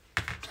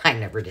I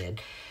never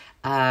did.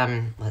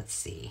 Let's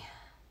see.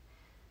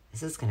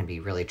 This is going to be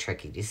really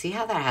tricky. Do you see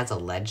how that has a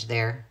ledge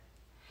there?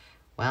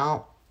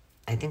 Well,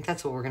 I think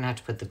that's what we're going to have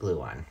to put the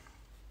glue on.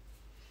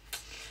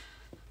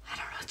 I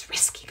don't know. It's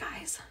risky,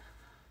 guys.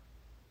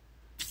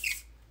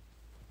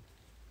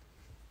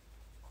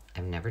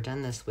 I've never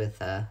done this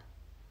with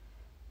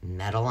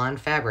metal on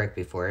fabric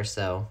before,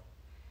 so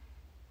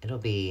it'll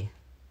be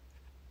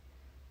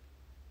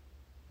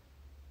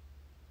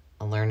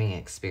a learning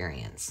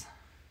experience.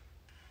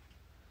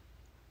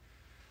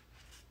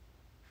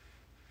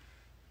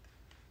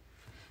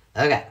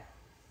 Okay.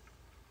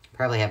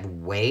 Probably have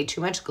way too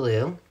much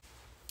glue.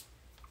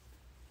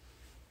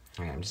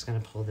 All right, I'm just going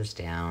to pull this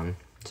down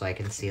so I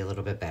can see a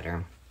little bit better.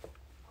 I'm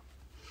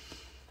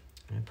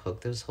going to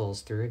poke those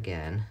holes through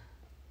again.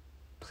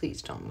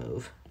 Please don't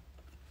move.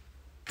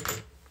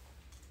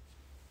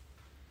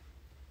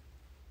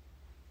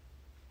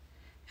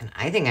 And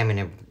I think I'm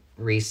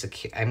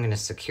going to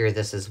secure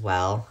this as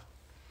well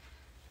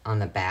on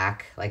the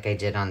back, like I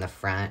did on the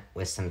front,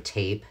 with some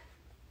tape.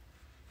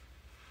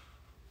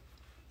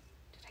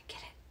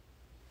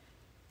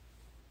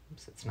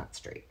 It's not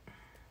straight.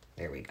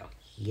 There we go.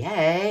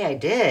 Yay, I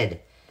did.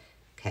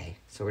 Okay,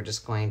 so we're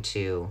just going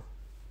to,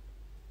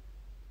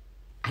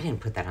 I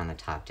didn't put that on the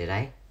top, did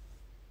I?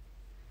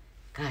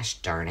 Gosh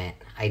darn it,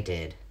 I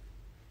did.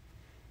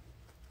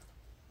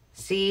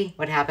 See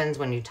what happens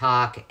when you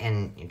talk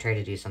and you try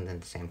to do something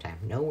at the same time.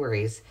 No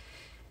worries.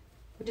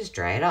 We just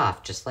dry it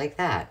off just like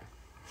that.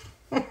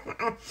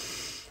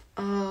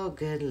 Oh,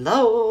 good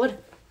Lord.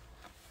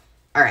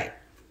 All right.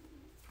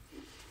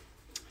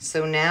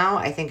 So now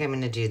I think I'm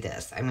going to do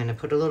this. I'm going to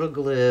put a little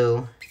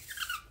glue.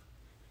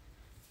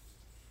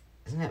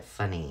 Isn't that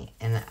funny?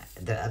 And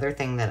the other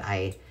thing that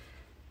I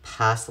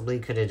possibly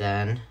could have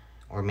done,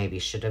 or maybe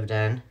should have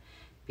done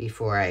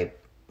before I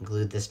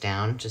glued this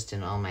down, just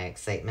in all my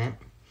excitement,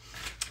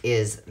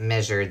 is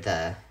measure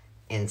the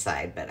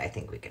inside, but I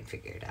think we can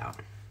figure it out.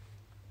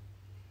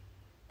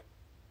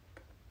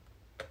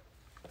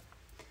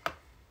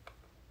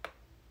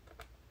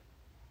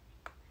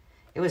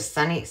 It was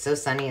sunny, so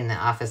sunny in the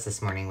office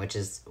this morning, which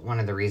is one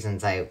of the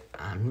reasons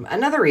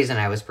another reason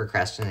I was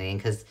procrastinating,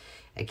 because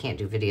I can't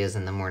do videos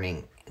in the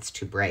morning. It's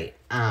too bright.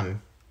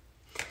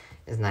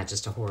 Isn't that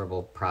just a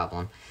horrible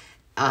problem?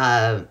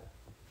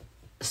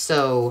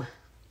 So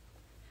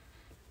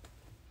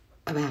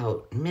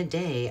about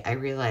midday, I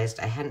realized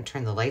I hadn't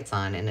turned the lights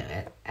on, and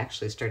it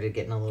actually started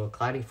getting a little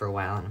cloudy for a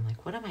while. And I'm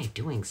like, what am I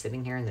doing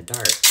sitting here in the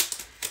dark?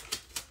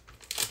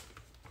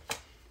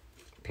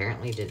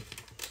 apparently didn't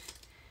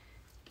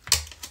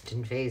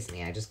faze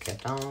me. I just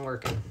kept on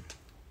working.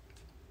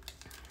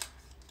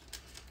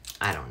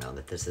 I don't know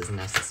that this is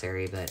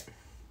necessary, but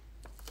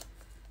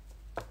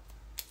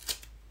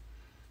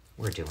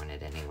we're doing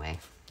it anyway.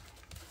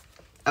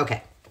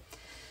 Okay.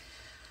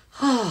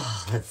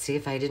 Oh, let's see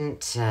if I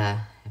didn't,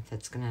 if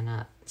that's gonna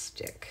not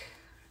stick.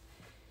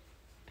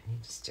 I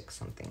need to stick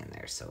something in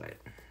there so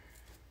it's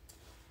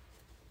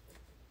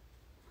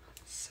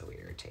so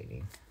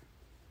irritating.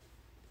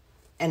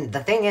 And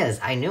the thing is,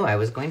 I knew I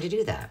was going to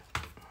do that.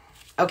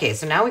 Okay,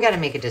 so now we got to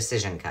make a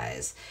decision,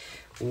 guys.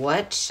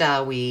 What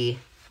shall we...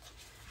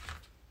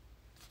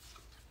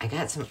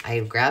 I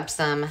grabbed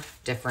some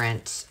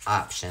different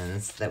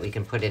options that we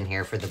can put in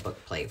here for the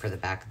book plate, for the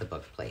back of the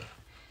book plate.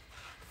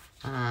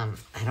 I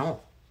don't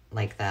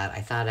like that.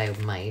 I thought I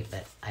might,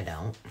 but I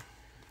don't.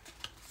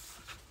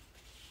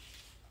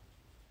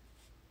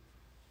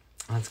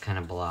 That's kind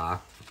of blah.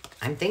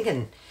 I'm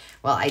thinking,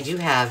 well, I do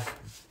have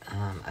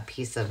a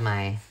piece of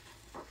my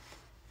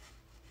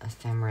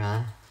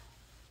ephemera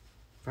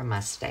from my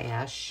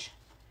stash.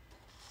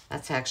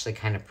 That's actually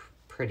kind of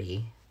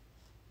pretty.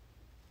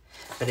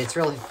 But it's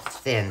really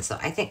thin, so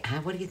I think,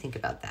 what do you think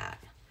about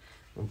that?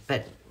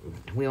 But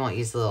we won't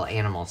use the little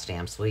animal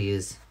stamps. We'll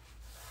use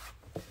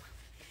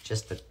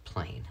just the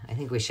plain. I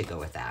think we should go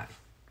with that.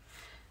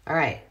 All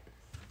right.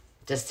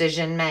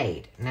 Decision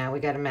made. Now we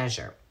got to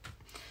measure.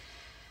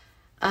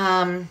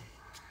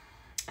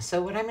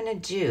 So what I'm going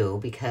to do,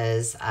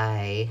 because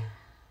I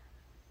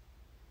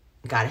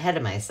got ahead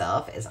of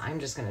myself, is I'm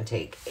just going to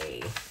take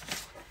a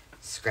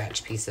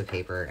scratch piece of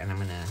paper and I'm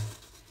going to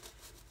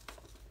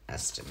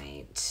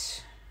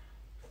estimate.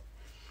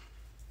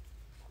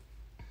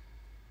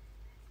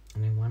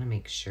 And I want to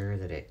make sure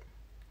that it...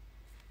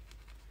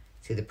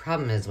 See, the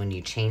problem is when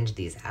you change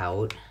these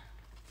out,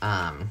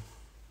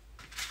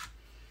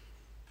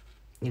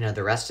 you know,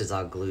 the rest is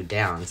all glued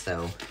down,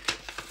 so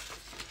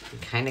you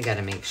kind of got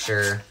to make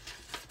sure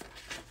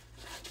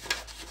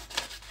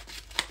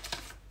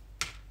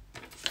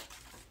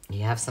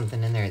you have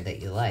something in there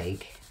that you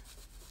like.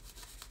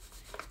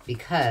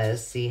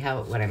 Because, see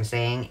how, what I'm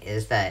saying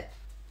is that,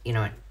 you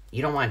know,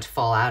 you don't want it to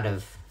fall out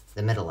of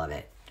the middle of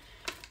it.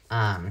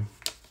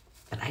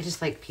 But I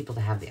just like people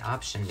to have the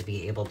option to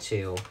be able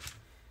to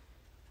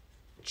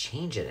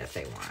change it if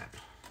they want.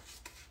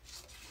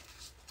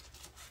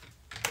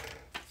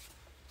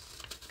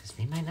 Because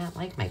they might not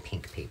like my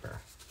pink paper.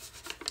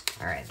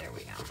 All right, there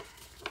we go.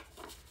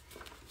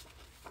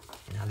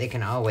 Now they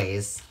can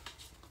always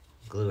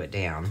glue it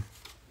down.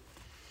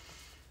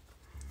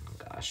 Oh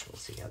gosh, we'll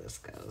see how this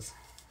goes.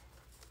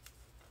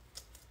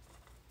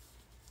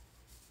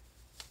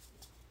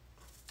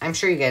 I'm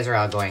sure you guys are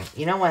all going,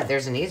 you know what?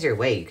 There's an easier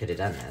way you could have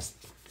done this.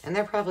 And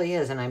there probably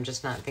is, and I'm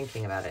just not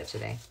thinking about it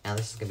today. Now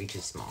this is going to be too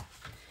small.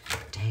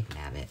 Dag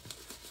nabbit.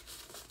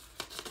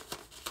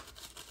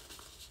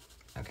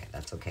 Okay,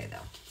 that's okay though.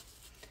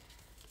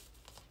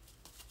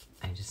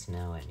 I just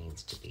know it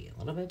needs to be a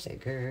little bit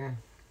bigger.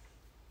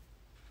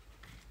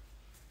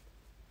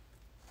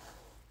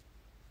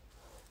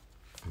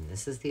 And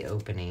this is the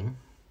opening.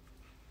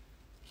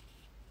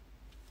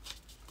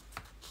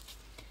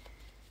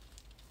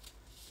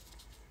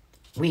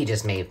 We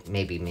just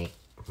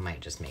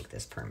might just make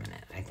this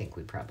permanent. I think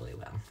we probably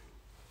will.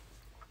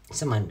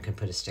 Someone could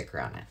put a sticker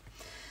on it.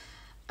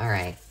 All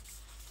right.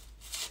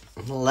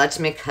 Let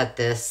me cut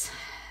this.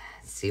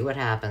 See what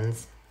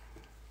happens.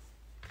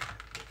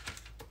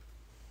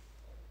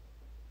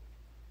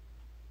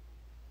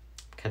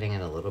 Cutting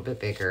it a little bit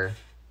bigger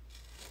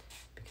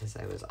because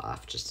I was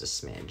off just a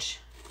smidge.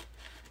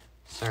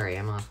 Sorry,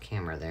 I'm off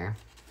camera there.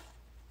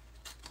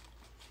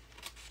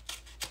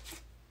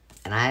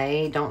 And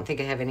I don't think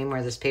I have any more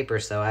of this paper,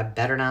 so I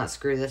better not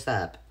screw this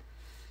up.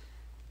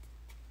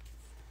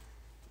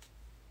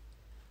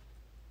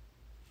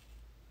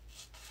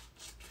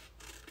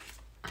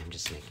 I'm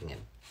just making it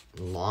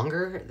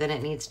longer than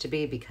it needs to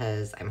be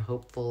because I'm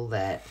hopeful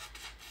that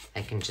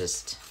I can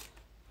just...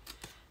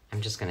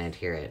 I'm just going to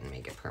adhere it and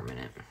make it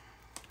permanent.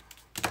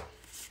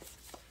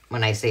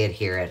 When I say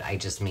adhere it, I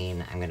just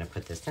mean I'm going to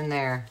put this in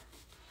there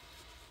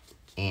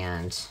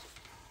and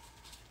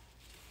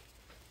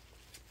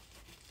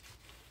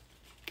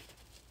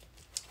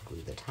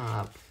glue the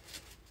top.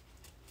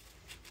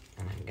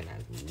 And I'm going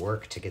to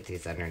work to get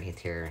these underneath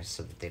here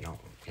so that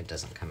it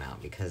doesn't come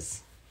out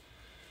because...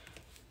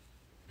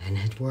 And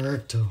it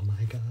worked, oh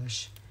my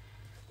gosh.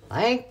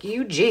 Thank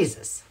you,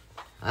 Jesus.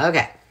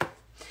 Okay.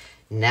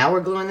 Now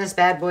we're gluing this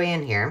bad boy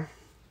in here.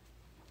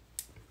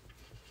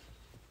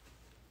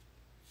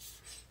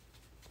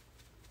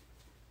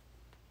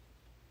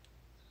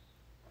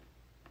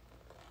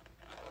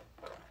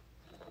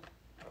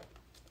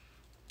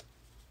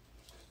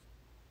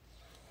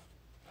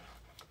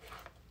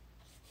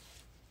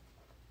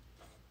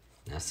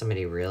 Now, if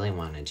somebody really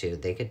wanted to,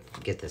 they could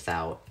get this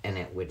out and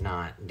it would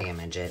not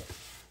damage it.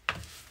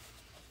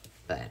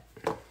 But,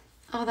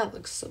 oh, that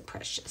looks so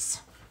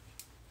precious.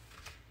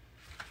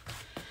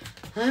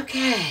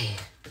 Okay.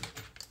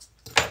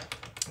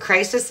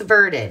 Crisis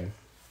averted.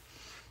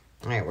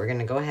 All right, we're going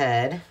to go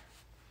ahead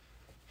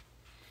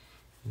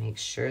Make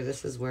sure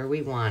this is where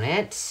we want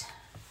it.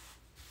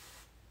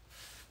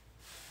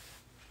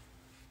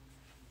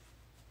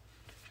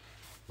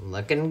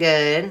 Looking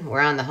good.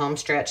 We're on the home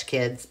stretch,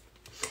 kids.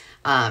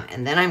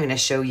 And then I'm going to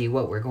show you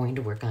what we're going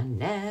to work on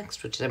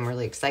next, which I'm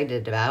really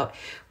excited about.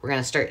 We're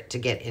going to start to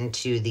get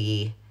into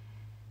the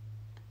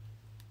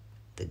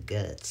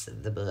guts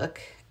of the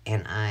book.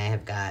 And I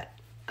have got,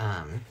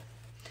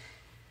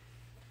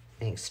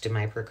 thanks to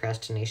my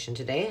procrastination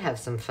today, have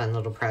some fun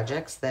little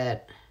projects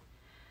that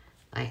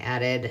I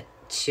added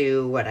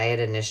to what I had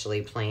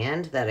initially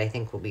planned that I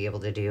think we'll be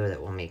able to do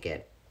that will make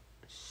it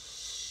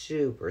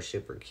super,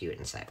 super cute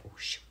inside. Oh,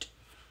 shoot.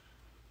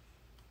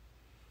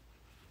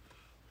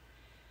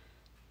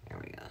 There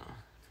we go.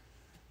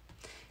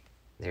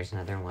 There's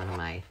another one of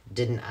my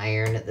didn't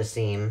iron at the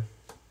seam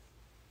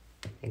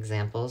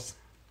examples.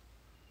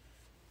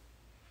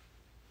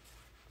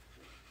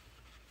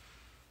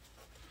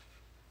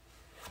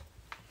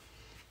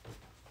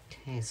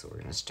 Okay, so we're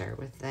going to start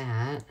with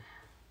that.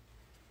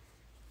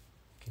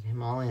 Get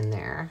him all in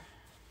there.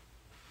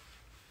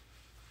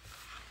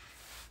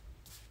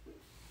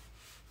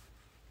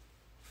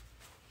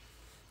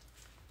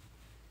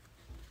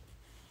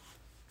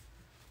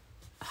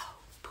 Oh,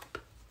 poop.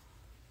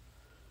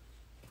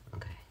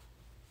 Okay.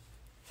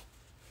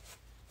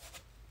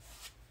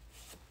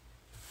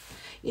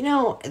 You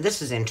know,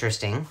 this is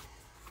interesting.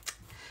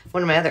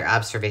 One of my other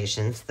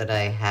observations that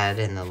I had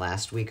in the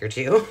last week or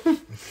two.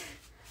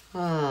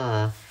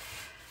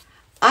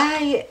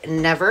 I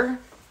never,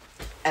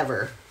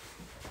 ever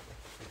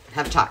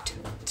have talked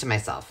to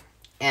myself.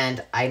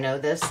 And I know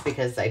this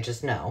because I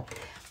just know.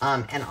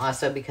 And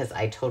also because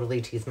I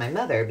totally tease my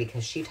mother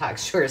because she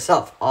talks to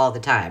herself all the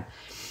time.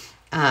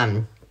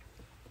 And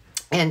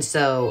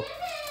so,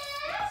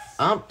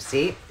 oh,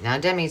 see, now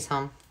Demi's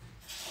home.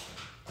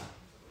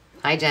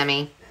 Hi,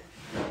 Demi.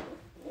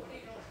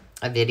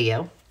 A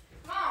video.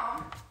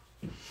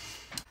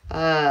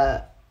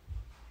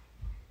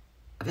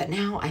 But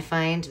now I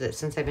find that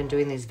since I've been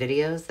doing these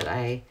videos that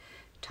I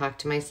talk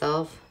to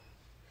myself.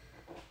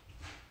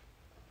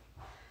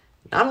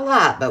 Not a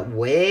lot, but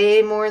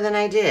way more than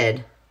I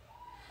did.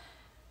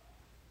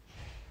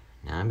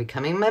 Now I'm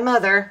becoming my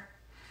mother.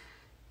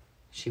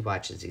 She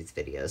watches these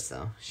videos,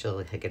 so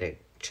she'll get a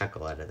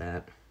chuckle out of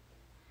that.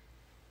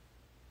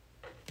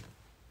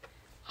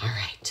 All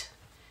right.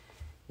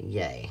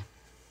 Yay.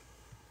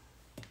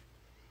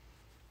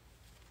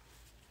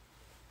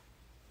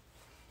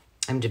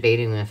 I'm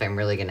debating if I'm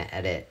really going to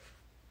edit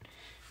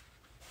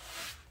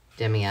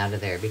Demi out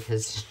of there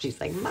because she's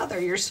like,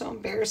 Mother, you're so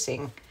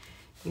embarrassing.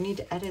 You need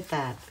to edit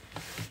that.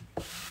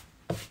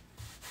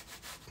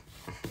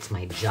 It's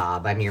my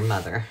job. I'm your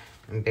mother.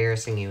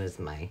 Embarrassing you is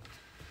my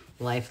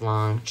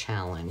lifelong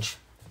challenge.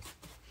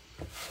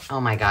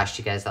 Oh my gosh,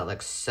 you guys, that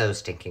looks so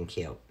stinking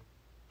cute.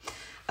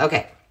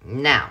 Okay,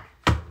 now,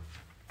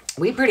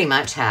 we pretty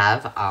much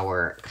have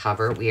our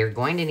cover. We are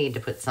going to need to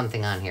put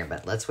something on here,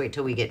 but let's wait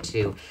till we get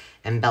to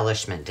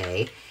embellishment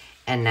day.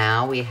 And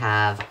now we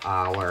have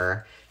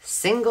our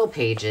single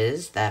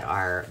pages that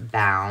are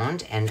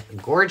bound and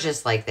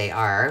gorgeous like they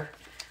are.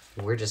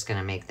 We're just going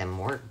to make them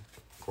more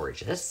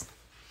gorgeous.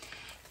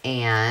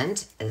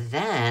 And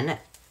then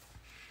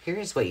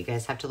here's what you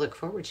guys have to look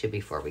forward to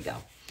before we go.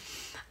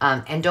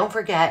 And don't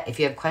forget, if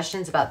you have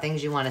questions about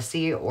things you want to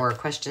see or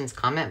questions,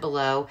 comment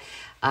below.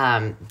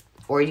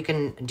 Or you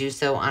can do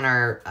so on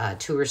our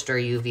To Restore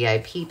You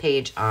VIP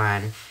page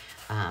on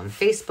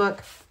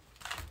Facebook.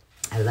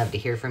 I'd love to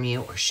hear from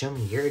you, or show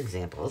me your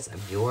examples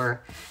of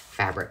your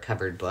fabric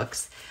covered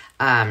books.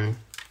 And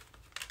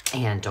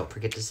don't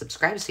forget to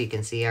subscribe so you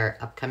can see our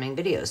upcoming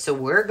videos. So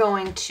we're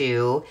going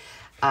to,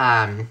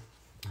 that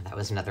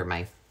was another of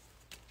my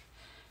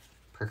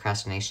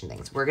procrastination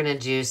things. We're going to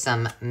do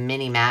some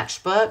mini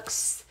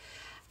matchbooks.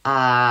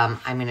 I'm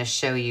going to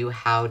show you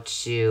how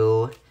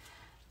to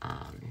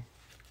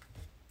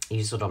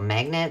use little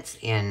magnets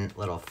in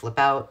little flip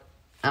out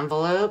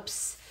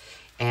envelopes.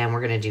 And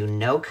we're going to do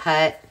no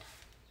cut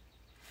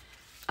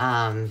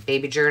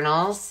baby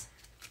journals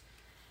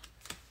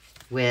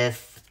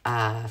with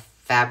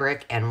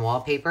fabric and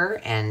wallpaper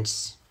and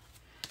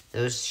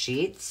those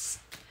sheets.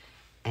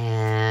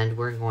 And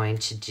we're going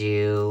to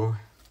do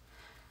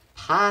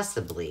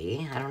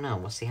possibly, I don't know,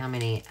 we'll see how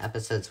many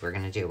episodes we're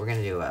going to do. We're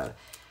going to do a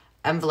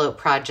envelope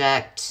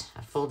project,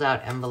 a fold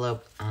out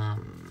envelope.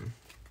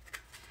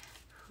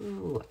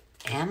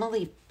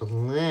 Emily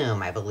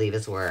Bloom, I believe,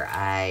 is where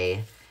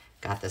I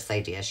got this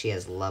idea. She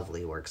has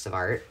lovely works of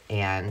art,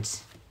 and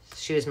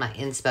she was my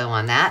inspo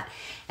on that.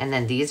 And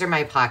then these are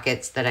my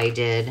pockets that I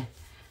did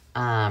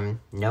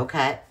no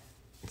cut.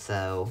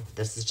 So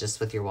this is just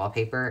with your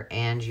wallpaper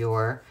and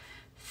your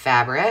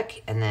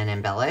fabric, and then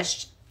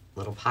embellished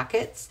little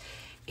pockets.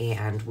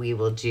 And we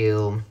will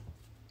do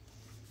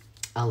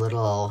a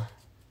little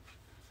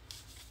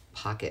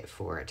pocket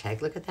for a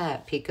tag. Look at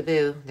that,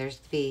 peekaboo, there's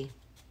the bee.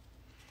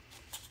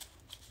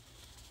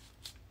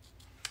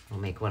 We'll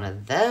make one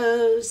of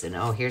those. And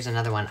oh, here's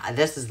another one.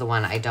 This is the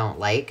one I don't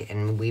like,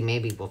 and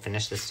maybe we'll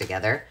finish this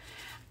together.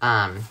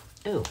 Ooh,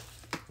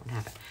 what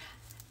happened?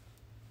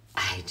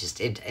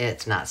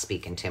 it's not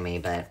speaking to me,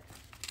 but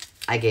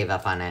I gave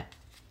up on it.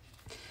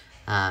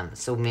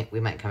 So we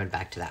might come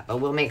back to that. But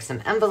we'll make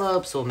some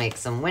envelopes. We'll make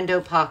some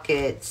window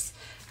pockets,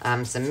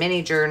 some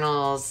mini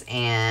journals,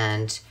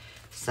 and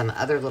some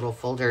other little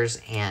folders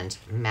and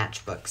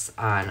matchbooks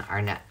on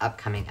our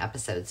upcoming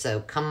episode. So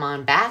come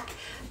on back.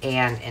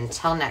 And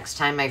until next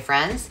time, my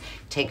friends,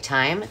 take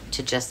time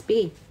to just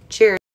be. Cheers.